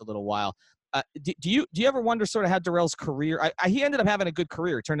down there for a little while. Do you ever wonder sort of how Darrell's career he ended up having a good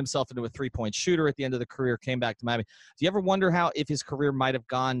career. He turned himself into a three-point shooter at the end of the career, came back to Miami. Do you ever wonder if his career might have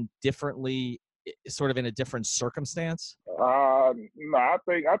gone differently, sort of in a different circumstance? No, I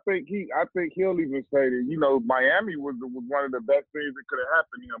think he'll even say that, Miami was one of the best things that could have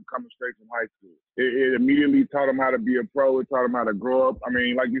happened to him coming straight from high school. It immediately taught him how to be a pro. It taught him how to grow up. I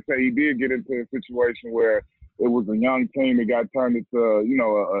mean, like you say, he did get into a situation where it was a young team that got turned into,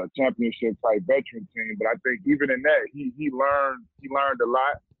 a championship type veteran team. But I think even in that, he learned a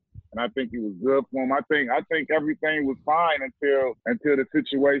lot. And I think it was good for him. I think everything was fine until the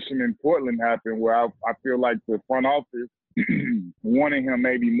situation in Portland happened, where I feel like the front office wanted him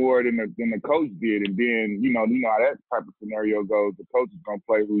maybe more than the coach did. And then, you know how that type of scenario goes. The coach is going to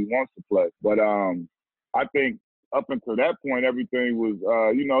play who he wants to play. But I think up until that point, everything was,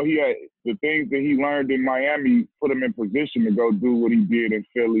 he had the things that he learned in Miami put him in position to go do what he did in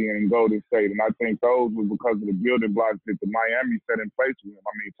Philly and Golden State. And I think those were because of the building blocks that the Miami set in place with him.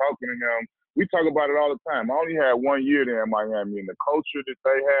 I mean, talking to him, we talk about it all the time. I only had 1 year there in Miami, and the culture that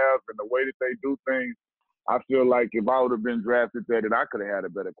they have and the way that they do things, I feel like if I would have been drafted there, that I could have had a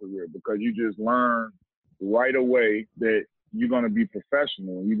better career, because you just learn right away that you're going to be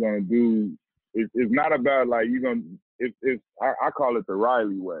professional. You're going to do it's not about like you're gonna. I call it the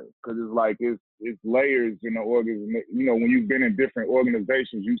Riley way because it's like it's layers in the organization. You know, when you've been in different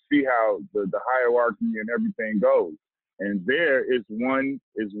organizations, you see how the hierarchy and everything goes. And there is one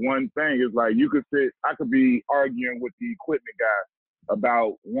thing. It's like I could be arguing with the equipment guy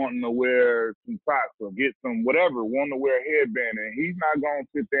about wanting to wear some socks or get some whatever, wanting to wear a headband. And he's not going to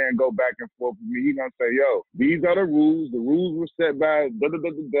sit there and go back and forth with me. He's going to say, yo, these are the rules. The rules were set by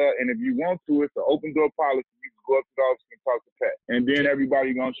da-da-da-da-da. And if you want to, it's an open door policy. You can go up to the office and talk to Pat. And then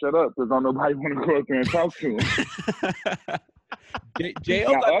everybody going to shut up because don't nobody want to go up there and talk to him.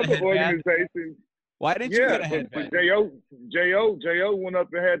 J.O. Now, other organizations, why didn't you get a headband? But J.O. went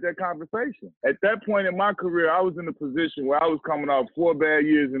up and had that conversation. At that point in my career, I was in a position where I was coming off 4 bad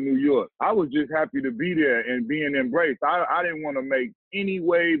years in New York. I was just happy to be there and being embraced. I didn't want to make any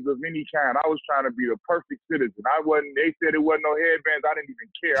waves of any kind. I was trying to be the perfect citizen. They said it wasn't no headbands. I didn't even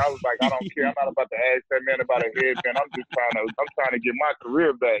care. I was like, I don't care. I'm not about to ask that man about a headband. I'm trying to get my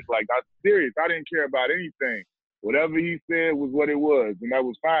career back. Like, I'm serious. I didn't care about anything. Whatever he said was what it was, and that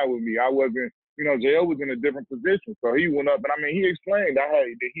was fine with me. I wasn't. You know, J.O. was in a different position, so he went up, and I mean, he explained that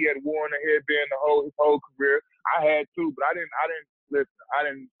he had worn a headband his whole career. I had too, but I didn't listen.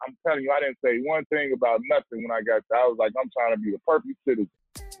 I'm telling you, I didn't say one thing about nothing when I got there. I was like, I'm trying to be the perfect citizen.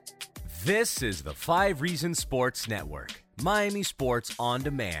 This is the 5 Reasons Sports Network, Miami Sports on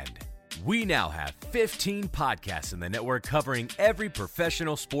Demand. We now have 15 podcasts in the network covering every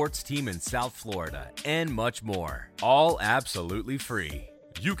professional sports team in South Florida and much more, all absolutely free.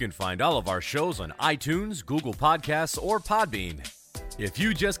 You can find all of our shows on iTunes, Google Podcasts, or Podbean. If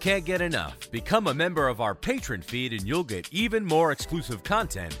you just can't get enough, become a member of our patron feed and you'll get even more exclusive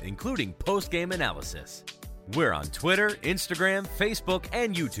content, including post-game analysis. We're on Twitter, Instagram, Facebook,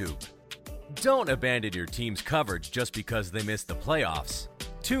 and YouTube. Don't abandon your team's coverage just because they missed the playoffs.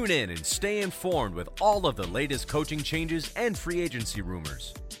 Tune in and stay informed with all of the latest coaching changes and free agency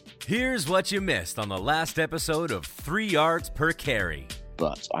rumors. Here's what you missed on the last episode of 3 Yards Per Carry.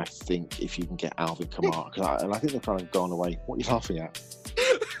 But I think if you can get Alvin Kamara, and I think they've kind of gone away. What are you laughing at?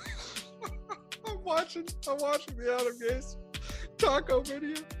 I'm watching the Adam Gase taco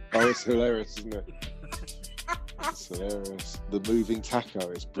video. Oh, it's hilarious, isn't it? It's hilarious. The moving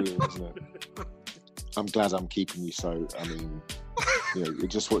taco is brilliant, isn't it? I'm glad I'm keeping you so. I mean, you know, you're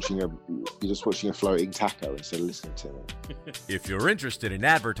just watching a floating taco instead of listening to it. If you're interested in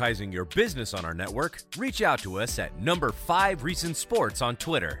advertising your business on our network, reach out to us at number 5 Reasons Sports on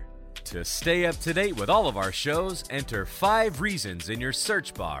Twitter. To stay up to date with all of our shows, enter 5 Reasons in your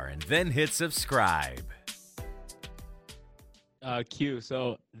search bar and then hit subscribe. Q.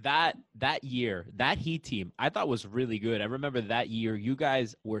 So that year, that Heat team, I thought was really good. I remember that year you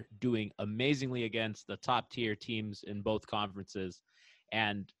guys were doing amazingly against the top tier teams in both conferences.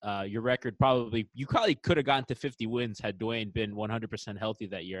 And your record you probably could have gotten to 50 wins had Dwayne been 100% healthy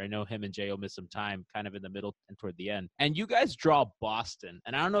that year. I know him and J.O. missed some time kind of in the middle and toward the end. And you guys draw Boston.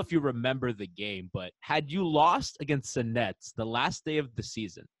 And I don't know if you remember the game, but had you lost against the Nets the last day of the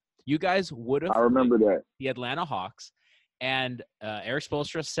season, you guys would have. I remember that. The Atlanta Hawks. And Eric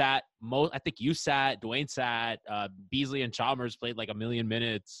Spoelstra sat. I think you sat. Dwayne sat. Beasley and Chalmers played like a million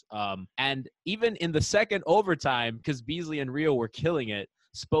minutes. And even in the second overtime, because Beasley and Rio were killing it,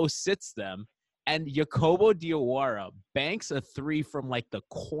 Spo sits them, and Jacobo Diawara banks a 3 from like the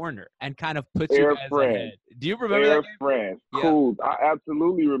corner and kind of puts you guys ahead. Do you remember that game? France. Yeah. Cool. I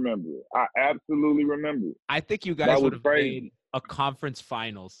absolutely remember it. I think you guys would have made a conference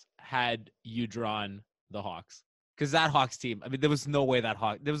finals had you drawn the Hawks. Because that Hawks team, I mean, there was no way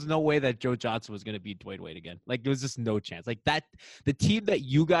that Joe Johnson was going to beat Dwayne Wade again. Like, there was just no chance. Like, the team that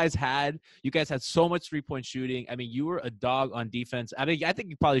you guys had so much 3-point shooting. I mean, you were a dog on defense. I mean, I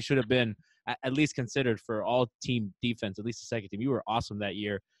think you probably should have been at least considered for all team defense, at least the second team. You were awesome that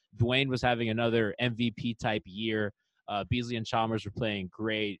year. Dwayne was having another MVP type year. Beasley and Chalmers were playing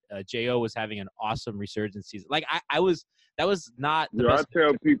great. J.O. was having an awesome resurgence season. Like, that was not the best. I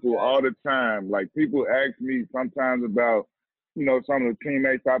tell people all the time, like, people ask me sometimes about, you know, some of the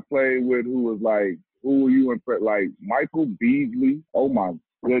teammates I played with who was like, who were you impressed? Like, Michael Beasley, oh my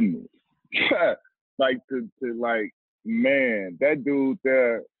goodness. Like, like, man, that dude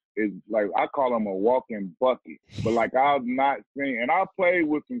there is like, I call him a walking bucket. But like, I've not seen, and I played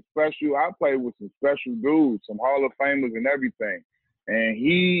with some special dudes, some Hall of Famers and everything. And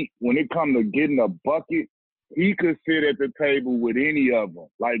when it comes to getting a bucket, he could sit at the table with any of them.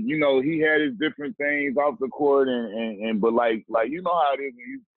 Like, you know, he had his different things off the court but like, you know how it is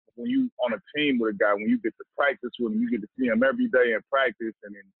when you on a team with a guy, when you get to practice with him, you get to see him every day in practice.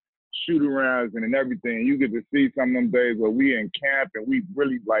 And then shoot-arounds and everything. You get to see some of them days where we in camp and we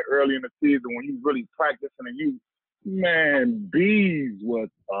really, like, early in the season when you really practicing and man, bees was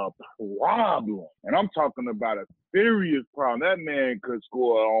a problem. And I'm talking about a serious problem. That man could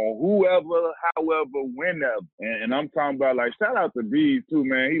score on whoever, however, whenever. And I'm talking about, like, shout out to Bees too,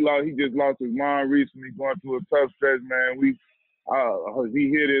 man. He just lost his mom recently, going through a tough stretch, man. He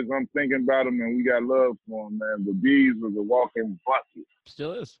hit his, I'm thinking about him, and we got love for him, man. The Bees was a walking bucket.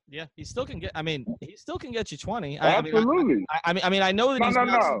 Still is. Yeah, he still can get. I mean, he still can get you 20. Absolutely. I mean, I know that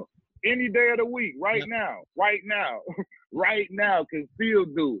No. Any day of the week, right now, right now, can still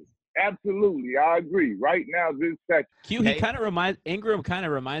do it. Absolutely, I agree. Right now, this second. Q, Ingram kind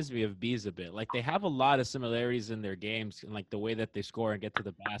of reminds me of Bees a bit. Like, they have a lot of similarities in their games and like the way that they score and get to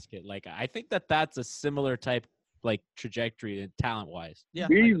the basket. Like, I think that's a similar type like trajectory and talent-wise. Yeah,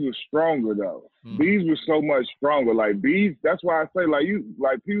 Bees was stronger though. Bees was so much stronger. Like Bees, that's why I say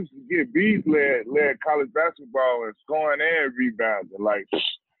people forget Bees led college basketball in scoring and rebounding. Like,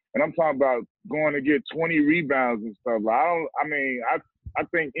 and I'm talking about going to get 20 rebounds and stuff. Like, I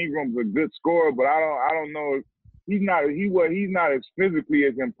think Ingram's a good scorer, but I don't know if he's not as physically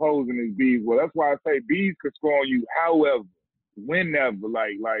as imposing as Bees. Well, that's why I say Bees could score on you however, whenever.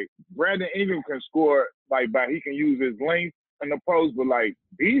 Like Brandon Ingram can score he can use his length in the post, but like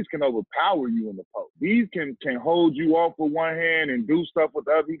Bees can overpower you in the post. Bees can hold you off with one hand and do stuff with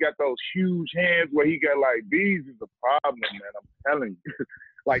the other. He got those huge hands where he got like Bees is a problem, man. I'm telling you.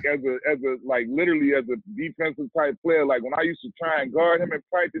 Like literally as a defensive type player, like when I used to try and guard him and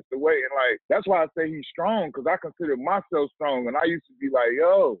practice the way, and like that's why I say he's strong, because I consider myself strong, and I used to be like,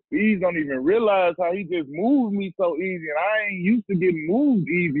 yo, Bees don't even realize how he just moves me so easy, and I ain't used to getting moved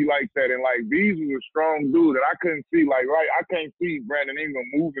easy like that. And like Bees was a strong dude, and I couldn't see I can't see Brandon Ingram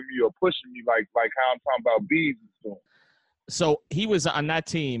moving me or pushing me like how I'm talking about Bees is doing. So he was on that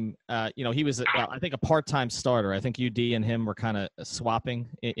team. He was, I think, a part-time starter. I think UD and him were kind of swapping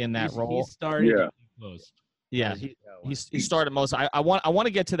in that role. He started most. Yeah, he started most. I want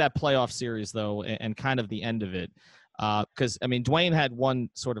to get to that playoff series though, and kind of the end of it, because I mean, Dwayne had one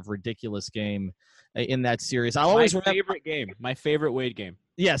sort of ridiculous game in that series. I always remember my favorite Wade game.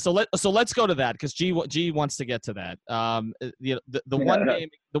 Yeah, so let's go to that, because G wants to get to that. The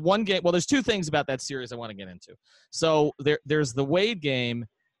one game. Well, there's two things about that series I want to get into. So there's the Wade game,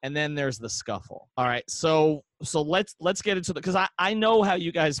 and then there's the scuffle. All right, so let's get into because I know how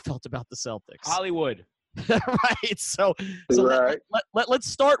you guys felt about the Celtics. Hollywood. Right. So right. Let's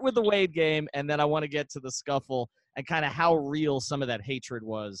start with the Wade game, and then I want to get to the scuffle and kind of how real some of that hatred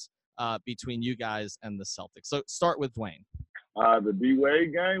was between you guys and the Celtics. So start with Dwayne. The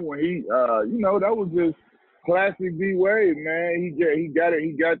D-Wade game when he, that was just classic D-Wade, man. He got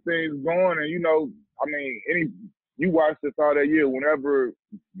things going, and you watched us all that year. Whenever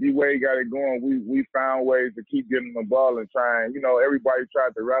D-Wade got it going, we found ways to keep getting the ball and trying. Everybody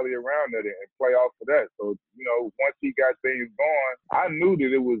tried to rally around it and play off of that. So once he got things going, I knew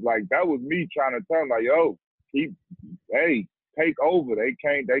that it was like that was me trying to tell him like, yo, take over. They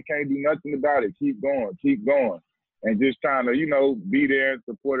can't do nothing about it. Keep going. And just trying to, be there in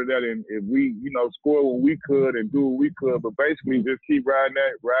support of that. And if we, score what we could and do what we could, but basically just keep riding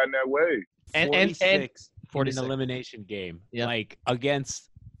that wave. And 46 in an elimination game, like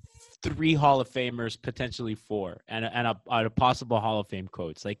against 3 Hall of Famers, potentially 4, and a possible Hall of Fame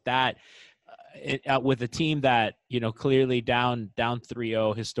coach like that. With a team that, clearly down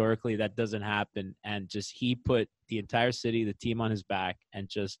 3-0 historically, that doesn't happen. And just he put the entire city, the team on his back, and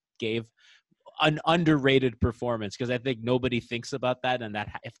just gave an underrated performance, because I think nobody thinks about that, and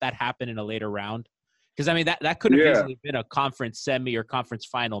that if that happened in a later round, because I mean that could have easily been a conference semi or conference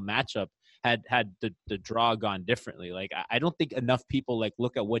final matchup had the draw gone differently. Like I don't think enough people like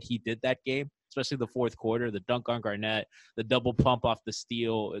look at what he did that game, especially the fourth quarter, the dunk on Garnett, the double pump off the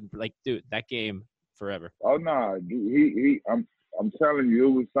steal, and like dude, that game forever. Oh no, I'm telling you,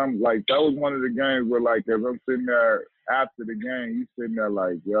 it was something like that was one of the games where like as I'm sitting there after the game, you sitting there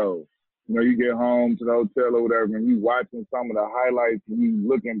like, yo. You get home to the hotel or whatever, and you watching some of the highlights, and you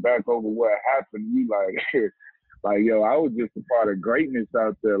looking back over what happened, you like, yo, I was just a part of greatness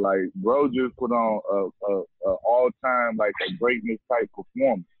out there. Like, bro just put on a all-time, like, a greatness-type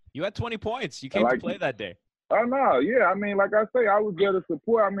performance. You had 20 points. You came to play that day. Oh, no, yeah. I mean, like I say, I was there to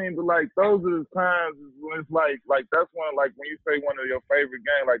support. I mean, but, like, those are the times when it's like that's one, like, when you say one of your favorite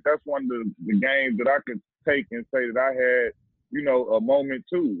games, like, that's one of the games that I could take and say that I had, a moment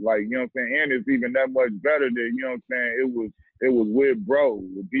too. Like, what I'm saying? And it's even that much better that, what I'm saying? It was with bro,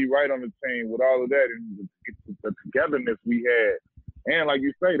 with B right on the team, with all of that, and the togetherness we had. And like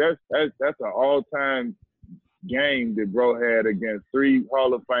you say, that's an all-time game that bro had against 3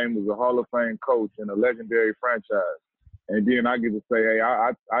 Hall of Famers, a Hall of Fame coach, and a legendary franchise. And then I get to say, hey,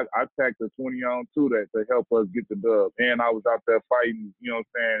 I tacked a 20 on 2 to help us get the dub. And I was out there fighting, you know what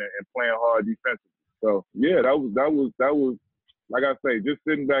I'm saying, and playing hard defensively. So yeah, that was like I say, just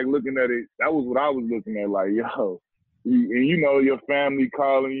sitting back looking at it, that was what I was looking at, like, yo. And you know, your family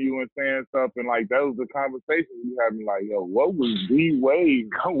calling you and saying stuff, and like that was the conversation we having, like, yo, what was D Wade?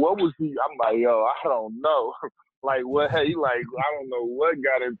 What was he? I'm like, yo, I don't know. Like, what? Hey, like, I don't know what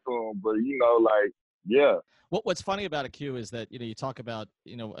got into him, but you know, like, yeah. What's funny about a Q is that, you know, you talk about,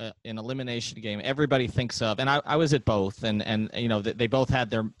 you know, an elimination game. Everybody thinks of, and I was at both, and you know, they both had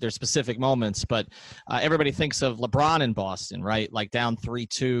their specific moments, but everybody thinks of LeBron in Boston, right? Like down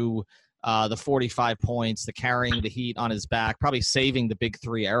 3-2. The 45 points, the carrying the Heat on his back, probably saving the Big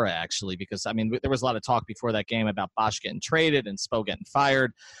Three era, actually, because, I mean, there was a lot of talk before that game about Bosh getting traded and Spo getting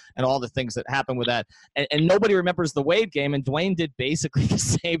fired and all the things that happened with that. And nobody remembers the Wade game, and Dwayne did basically the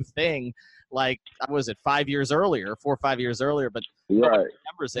same thing, like, what was it, 4 or 5 years earlier, but nobody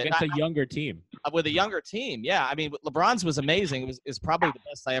remembers it. Against a younger team. With a younger team, yeah. I mean, LeBron's was amazing. It was probably the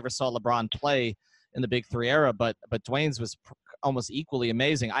best I ever saw LeBron play in the Big Three era, but Dwayne's was almost equally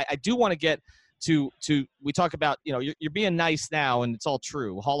amazing. I do want to get to we talk about, you know, you're being nice now, and it's all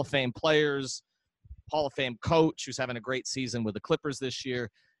true. Hall of Fame players, Hall of Fame coach who's having a great season with the Clippers this year.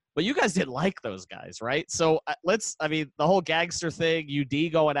 But you guys didn't like those guys, right? So the whole gangster thing,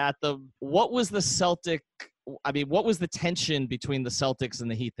 UD going at them. What was the tension between the Celtics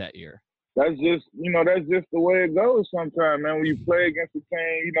and the Heat that year? That's just the way it goes sometimes, man. When you play against a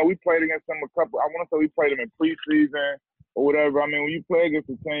team, you know, we played against them I want to say we played them in preseason or whatever. I mean, when you play against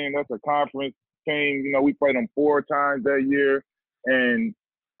a team, that's a conference team. You know, we played them 4 times that year. And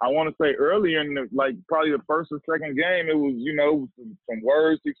I want to say earlier in probably the first or second game, it was, you know, some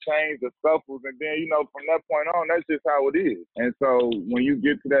words exchanged, the scuffles. And then, you know, from that point on, that's just how it is. And so when you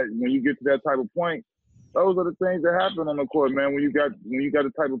get to that type of point, those are the things that happen on the court, man. When you got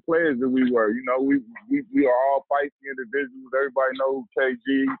the type of players that we were, you know, we are all feisty individuals. Everybody knows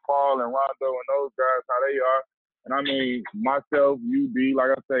KG, Paul, and Rondo, and those guys, how they are. And I mean, myself, UD, like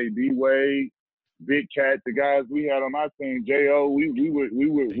I say, D Wade, Big Cat, the guys we had on our team, Jo, we were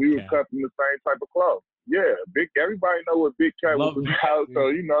cut from the same type of cloth. Yeah, everybody know what Big Cat was about. So,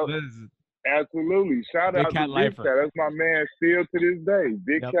 you know, absolutely. Shout out to Big Cat. That's my man still to this day.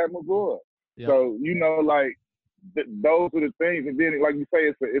 Big Cat McGraw. Yep. So, you know, like, those are the things. And then, like you say,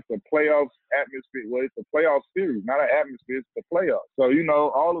 it's a playoff atmosphere. Well, it's a playoff series, not an atmosphere. It's the playoff. So, you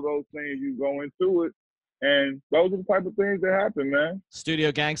know, all of those things, you go into it. And those are the type of things that happen, man.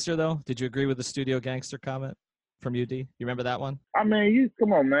 Studio Gangster, though? Did you agree with the Studio Gangster comment from UD? You remember that one? I mean,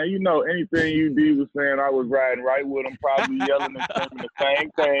 come on, man. You know, anything UD was saying, I was riding right with him, probably yelling and saying the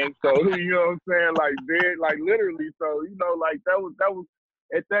same thing. So, you know what I'm saying? Like, dead, like, literally. So, you know, like, that was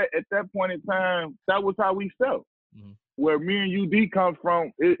at that point in time, that was how we felt. Mm-hmm. Where me and UD come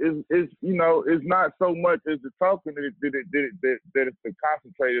from, is you know, it's not so much as the talking that it's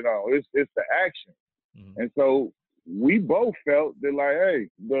concentrated on. It's the action. Mm-hmm. And so we both felt that, like, hey,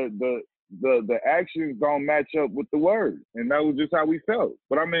 the actions don't match up with the words, and that was just how we felt.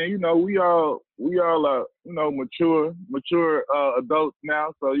 But I mean, you know, we all are, you know, mature adults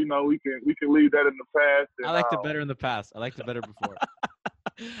now, so, you know, we can leave that in the past. And, I liked it better in the past. I liked it better before.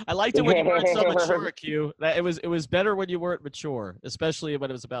 I liked it when you weren't so mature, Q. It was better when you weren't mature, especially when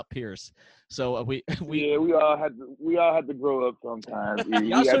it was about Pierce. So we all had to grow up sometimes.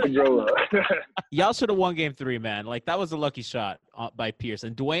 We had to grow up. Y'all should have won Game 3, man. Like, that was a lucky shot by Pierce,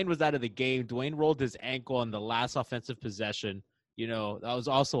 and Dwayne was out of the game. Dwayne rolled his ankle on the last offensive possession. You know, that was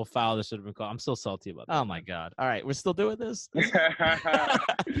also a foul that should have been called. I'm still salty about that. Oh, my God. All right, we're still doing this?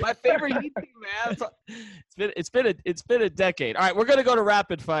 My favorite Heat team, man. It's been a decade. All right, we're going to go to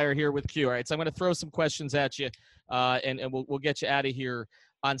rapid fire here with Q. All right, so I'm going to throw some questions at you, and we'll get you out of here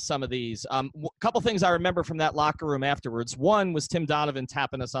on some of these. A couple things I remember from that locker room afterwards. One was Tim Donovan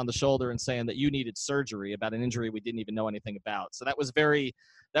tapping us on the shoulder and saying that you needed surgery about an injury we didn't even know anything about. So that was very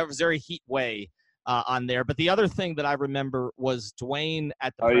Heat way. On there. But the other thing that I remember was Dwayne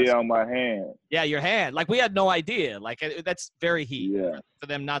at the press on my hand. Yeah, your hand. Like, we had no idea. Like, that's very Heat. Yeah. For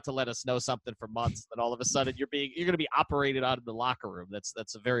them not to let us know something for months, that all of a sudden you're going to be operated out of the locker room.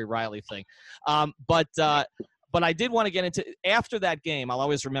 That's a very Riley thing. But I did want to get into, after that game, I'll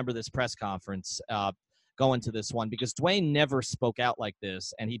always remember this press conference going to this one, because Dwayne never spoke out like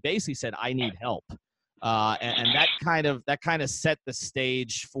this, and he basically said, I need help. And that kind of set the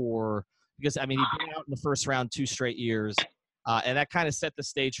stage for, because, I mean, he'd been out in the first round 2 straight years, and that kind of set the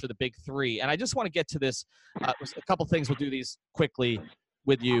stage for the Big Three. And I just want to get to this. A couple things. We'll do these quickly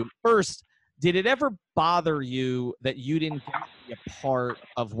with you. First, Did it ever bother you that you didn't get to be a part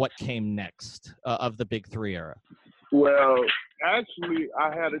of what came next of the Big Three era? Well, actually,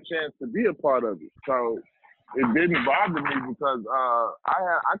 I had a chance to be a part of it, so it didn't bother me because I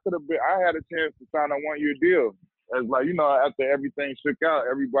had a chance to sign a 1-year deal. As like, after everything shook out,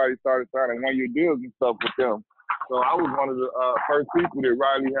 everybody started signing 1-year deals and stuff with them. So I was one of the first people that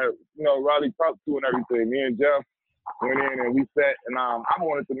Riley talked to and everything. Me and Jeff went in and we sat, and I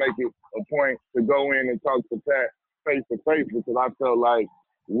wanted to make it a point to go in and talk to Pat face to face because I felt like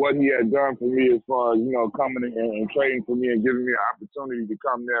what he had done for me as far as, coming in and trading for me and giving me an opportunity to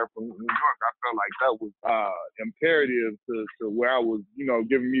come there from New York. I felt like that was imperative to where I was,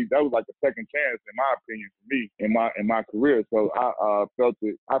 giving me, that was like a second chance in my opinion for me in my career. So I felt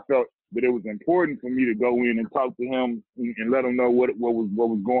that it was important for me to go in and talk to him and let him know what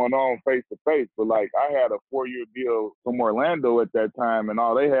was going on face to face. But like I had a 4-year deal from Orlando at that time, and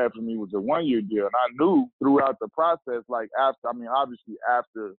all they had for me was a 1-year deal. And I knew throughout the process, like obviously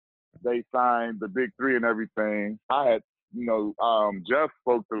after they signed the Big Three and everything, I had, Jeff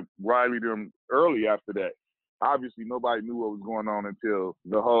spoke to Riley them early after that. Obviously, nobody knew what was going on until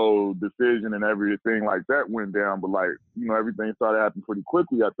the whole decision and everything like that went down. But everything started happening pretty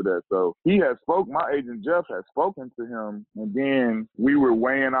quickly after that. So my agent Jeff had spoken to him, and then we were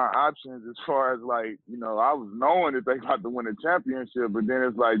weighing our options as far as I was knowing that they got to win a championship, but then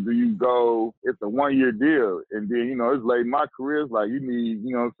it's like, do you go? It's a 1-year deal, and then it's late in my career. It's like you need,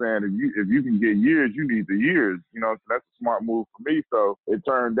 if you can get years, you need the years. So that's a smart move for me. So it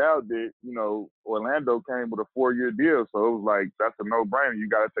turned out that Orlando came with a 4-year deal, so it was like that's a no-brainer. You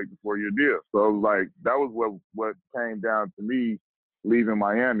got to take the 4-year deal. So it was like that was what came down to me leaving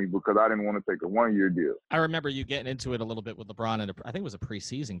Miami because I didn't want to take a 1-year deal. I remember you getting into it a little bit with LeBron, and I think it was a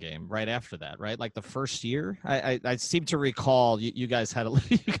preseason game right after that, right? Like the first year. I seem to recall you guys had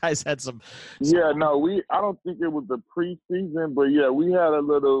some. Yeah, no, I don't think it was the preseason, but yeah, we had a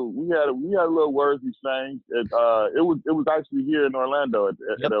little words exchange. It was actually here in Orlando at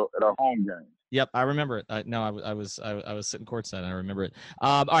a home game. Yep, I remember it. I was sitting courtside, and I remember it.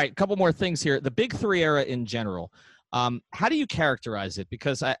 All right, a couple more things here. The Big Three era in general. How do you characterize it?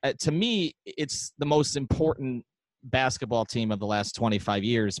 Because to me, it's the most important basketball team of the last 25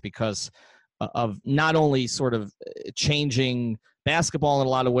 years because of not only sort of changing basketball in a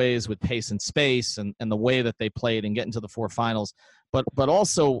lot of ways with pace and space and the way that they played and getting to the 4 finals, but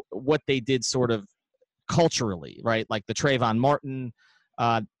also what they did sort of culturally, right? Like the Trayvon Martin,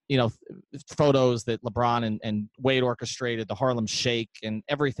 photos that LeBron and Wade orchestrated, the Harlem Shake and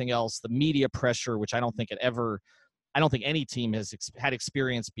everything else, the media pressure, which I don't think any team has had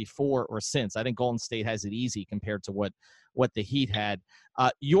experience before or since. I think Golden State has it easy compared to what the Heat had.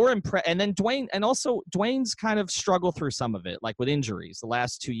 And then Dwayne's kind of struggled through some of it, like with injuries the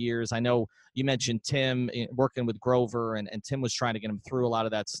last 2 years. I know you mentioned Tim working with Grover, and Tim was trying to get him through a lot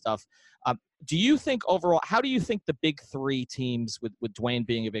of that stuff. Do you think overall, how do you think the Big Three teams with Dwayne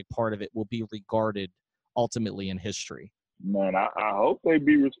being a big part of it will be regarded ultimately in history? Man, I hope they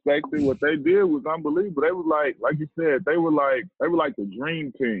be respected. What they did was unbelievable. They was like you said, they were like the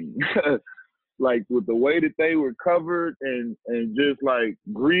dream team. Like with the way that they were covered and just like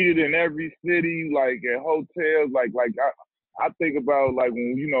greeted in every city, like at hotels, like I think about like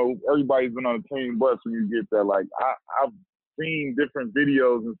when everybody's been on a team bus when you get there. Like I've seen different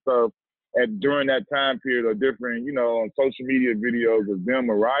videos and stuff during that time period, or different on social media videos of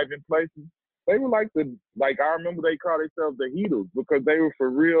them arriving places. They were I remember they called themselves the Heatles because they were for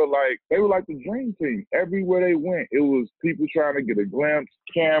real, they were like the dream team. Everywhere they went, it was people trying to get a glimpse,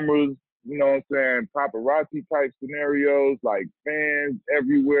 cameras, paparazzi type scenarios, like fans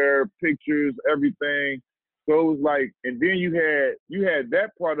everywhere, pictures, everything. So it was like, and then you had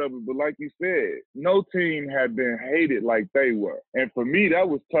that part of it, but like you said, no team had been hated like they were. And for me, that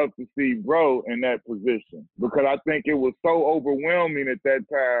was tough to see bro in that position because I think it was so overwhelming at that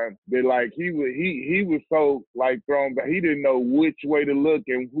time that like he was so like thrown back. He didn't know which way to look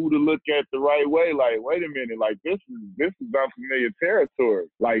and who to look at the right way. Like, wait a minute, like this is unfamiliar territory.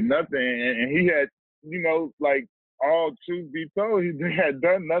 Like nothing, and he had, like, all truth be told, he had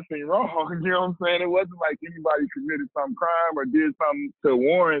done nothing wrong. You know what I'm saying? It wasn't like anybody committed some crime or did something to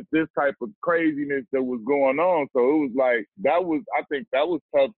warrant this type of craziness that was going on. So it was like, I think that was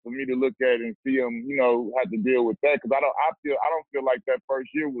tough for me to look at and see him, have to deal with that. Cause I don't feel like that first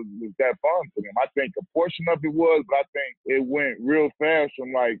year was that fun for them. I think a portion of it was, but I think it went real fast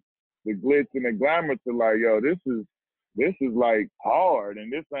from like the glitz and the glamour to like, yo, this is like hard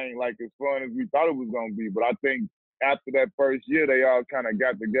and this ain't like as fun as we thought it was going to be. But I think after that first year, they all kind of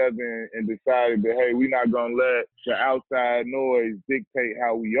got together and decided that, hey, we're not going to let the outside noise dictate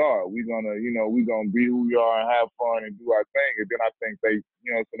how we are. We're going to, we're going to be who we are and have fun and do our thing. And then I think they,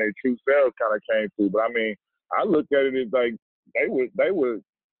 so their true selves kind of came through. But I mean, I look at it as like they were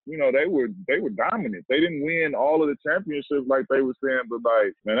dominant. They didn't win all of the championships like they were saying, but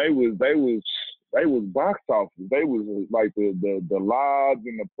like, man, they was box office. They was like the lobs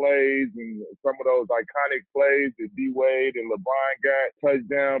and the plays and some of those iconic plays that D Wade and LeBron got,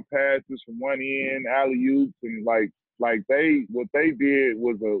 touchdown passes from one end, alley-oops, and what they did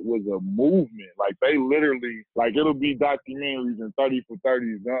was a movement. Like they literally, like it'll be documentaries and 30 for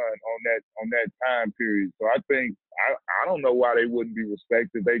 30s done on that time period. So I think I don't know why they wouldn't be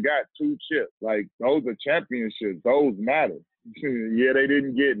respected. They got 2 chips. Like those are championships. Those matter. Yeah, they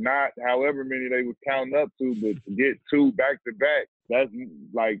didn't get not however many they was counting up to, but to get 2 back to back, that's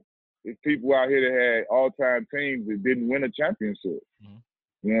like it's people out here that had all-time teams that didn't win a championship. Mm-hmm.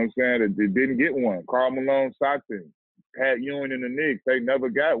 You know what I'm saying? That didn't get one. Karl Malone, Stockton, Pat Ewing and the Knicks, they never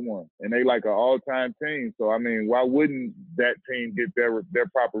got one. And they like an all-time team. So, I mean, why wouldn't that team get their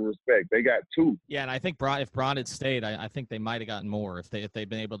proper respect? They got 2. Yeah, and I think if Bron had stayed, I think they might have gotten more if they'd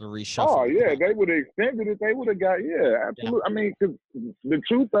been able to reshuffle. Oh, yeah, they would have extended it. They would have got, absolutely. Yeah. I mean, cause the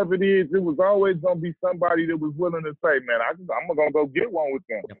truth of it is it was always going to be somebody that was willing to say, man, I'm going to go get one with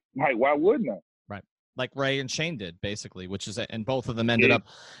them. Yep. Like, why wouldn't I? Like Ray and Shane did, basically, which is, and both of them ended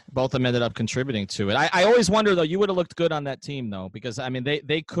up contributing to it. I always wonder though, you would have looked good on that team though, because I mean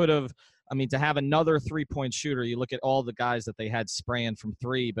they could have. I mean, to have another 3-point shooter, you look at all the guys that they had spraying from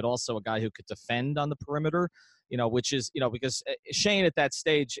 3, but also a guy who could defend on the perimeter. Which is because Shane at that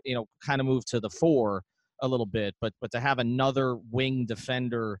stage, kind of moved to the 4 a little bit, but to have another wing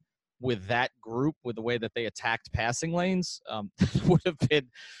defender with that group, with the way that they attacked passing lanes, would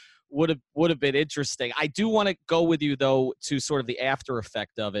have been interesting. I do want to go with you though to sort of the after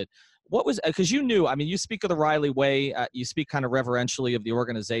effect of it. What was, because you knew, I mean, you speak of the Riley way, you speak kind of reverentially of the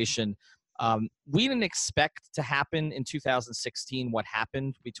organization. We didn't expect to happen in 2016 what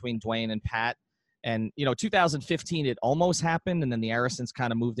happened between Dwayne and Pat. And 2015 it almost happened, and then the Arisons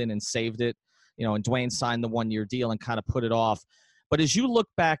kind of moved in and saved it. And Dwayne signed the 1-year deal and kind of put it off. But as you look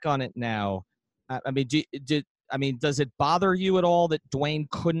back on it now, I mean, does it bother you at all that Dwayne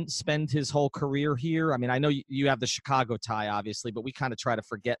couldn't spend his whole career here? I mean, I know you have the Chicago tie, obviously, but we kind of try to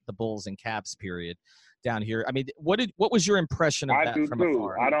forget the Bulls and Cavs period down here. I mean, what was your impression of that from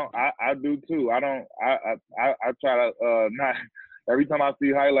afar? I do too. I try to not every time I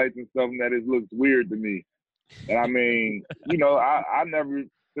see highlights and stuff that it looks weird to me. And I mean, I never,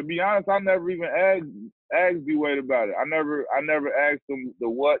 to be honest, I never even asked D-Wade about it. I never asked him the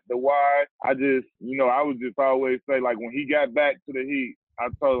what, the why. I just, I would just always say, like, when he got back to the Heat, I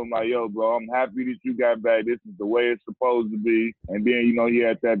told him, like, yo, bro, I'm happy that you got back. This is the way it's supposed to be. And then, he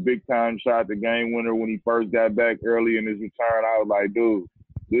had that big-time shot, the game winner, when he first got back early in his return. I was like, dude,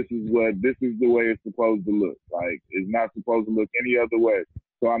 this is the way it's supposed to look. Like, it's not supposed to look any other way.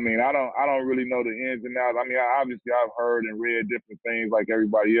 So, I mean, I don't really know the ins and outs. I mean, obviously I've heard and read different things like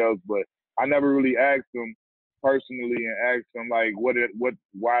everybody else, but I never really asked him personally and asked him like why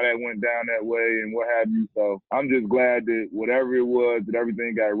that went down that way and what have you. So I'm just glad that whatever it was, that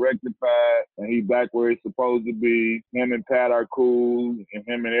everything got rectified and he's back where he's supposed to be. Him and Pat are cool, and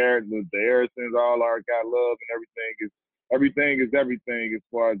him and Eric, the Arisons all are got love, and everything is everything as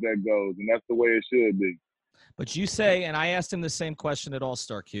far as that goes, and that's the way it should be. But you say, and I asked him the same question at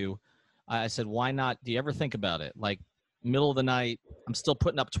All-Star Q. I said, why not? Do you ever think about it? Like, middle of the night, I'm still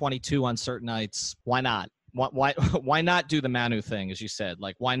putting up 22 on certain nights. Why not? Why not do the Manu thing, as you said?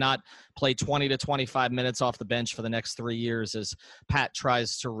 Like, why not play 20 to 25 minutes off the bench for the next 3 years as Pat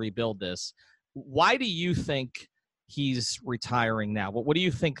tries to rebuild this? Why do you think he's retiring now? What do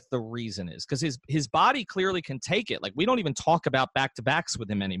you think the reason is? Because his body clearly can take it. Like, we don't even talk about back-to-backs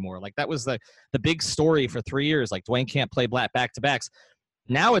with him anymore. Like, that was the big story for 3 years. Like, Dwayne can't play back-to-backs.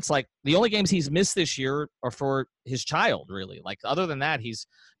 Now it's like the only games he's missed this year are for his child, really. Like, other than that, he's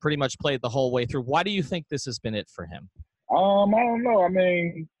pretty much played the whole way through. Why do you think this has been it for him? I don't know. I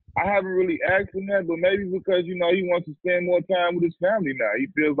mean, I haven't really asked him that, but maybe because, he wants to spend more time with his family now. He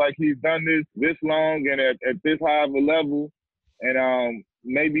feels like he's done this long and at this high of a level, and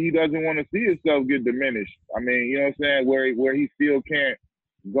maybe he doesn't want to see himself get diminished. I mean, you know what I'm saying, where he still can't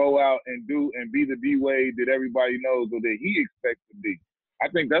go out and do and be the D-Wade that everybody knows or that he expects to be. I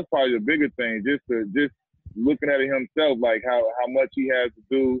think that's probably the bigger thing, just looking at it himself, like how much he has to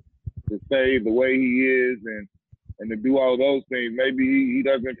do to stay the way he is and to do all those things. Maybe he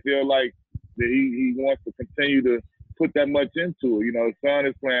doesn't feel like that he wants to continue to put that much into it. His son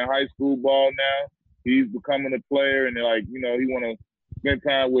is playing high school ball now. he's becoming a player, and like, you know, he want to spend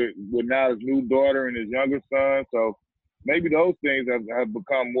time with now his new daughter and his younger son. So maybe those things have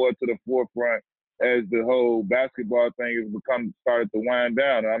become more to the forefront as the whole basketball thing has started to wind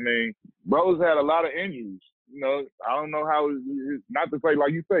down. I mean, bro's had a lot of injuries. You know, I don't know how. Not to say,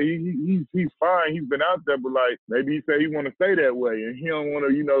 like you say, he's fine. He's been out there, but like maybe he said he want to stay that way, and he don't want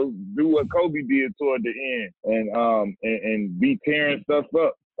to, you know, do what Kobe did toward the end, and be tearing stuff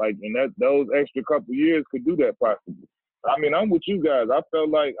up. Like, and those extra couple years could do that possibly. I mean, I'm with you guys. I felt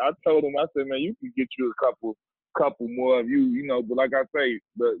like I told him, I said, man, you can get you a couple more of you know. But like I say,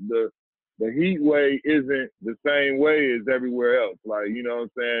 the Heat way isn't the same way as everywhere else. Like, you know what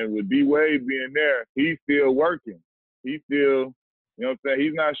I'm saying? With D-Wade being there, he's still working. He's still, you know what I'm saying?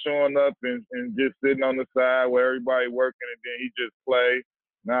 He's not showing up and just sitting on the side where everybody working and then he just play.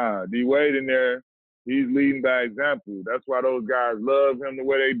 Nah, D-Wade in there, he's leading by example. That's why those guys love him the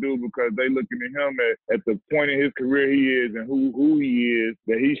way they do, because they looking at him at the point in his career he is and who he is,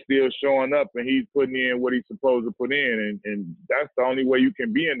 that he's still showing up and he's putting in what he's supposed to put in. And that's the only way you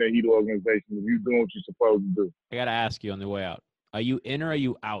can be in the Heat organization, if you're doing what you're supposed to do. I got to ask you on the way out, are you in or are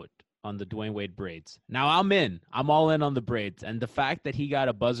you out on the Dwayne Wade braids? Now I'm in. I'm all in on the braids. And the fact that he got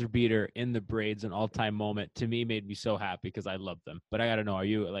a buzzer beater in the braids, an all-time moment, to me made me so happy because I love them. But I got to know, are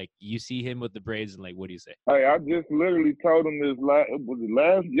you, like, you see him with the braids and, like, what do you say? Hey, I just literally told him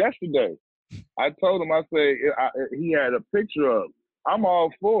yesterday. I told him, I say, he had a picture of him. I'm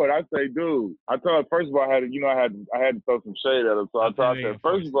all for it. I say, dude, I told him, first of all, I had to throw some shade at him. So I said,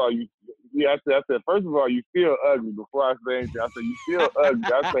 first of all, I said, first of all, you feel ugly. Before I say anything, I said, you feel ugly.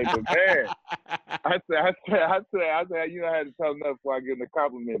 I say, but man, I said, you know, I had to tell him that before I give him a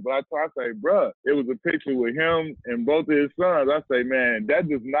compliment. But I say, bruh, it was a picture with him and both of his sons. I say, man, that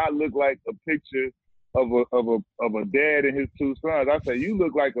does not look like a picture of a dad and his two sons. I say, you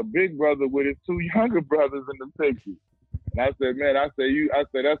look like a big brother with his two younger brothers in the picture. And I said, man, I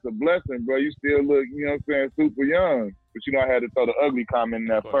said, that's a blessing, bro. You still look, you know what I'm saying, super young. But, you know, I had to throw the ugly comment in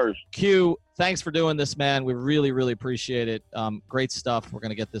there first. Q, thanks for doing this, man. We really, really appreciate it. Great stuff. We're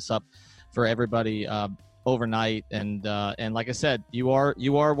going to get this up for everybody overnight. And like I said, you are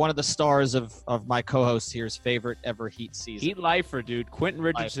one of the stars of my co-host here's favorite ever Heat season. Heat lifer, dude. Quentin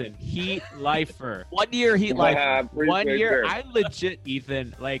Richardson, Heat lifer. 1 year Heat lifer. 1 year. I legit,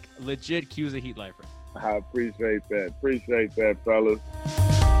 Ethan, legit Q's a Heat lifer. I appreciate that. Appreciate that, fellas.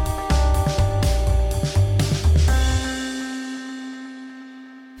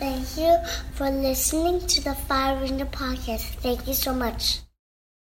 Thank you for listening to the Fire Ringer Podcast. Thank you so much.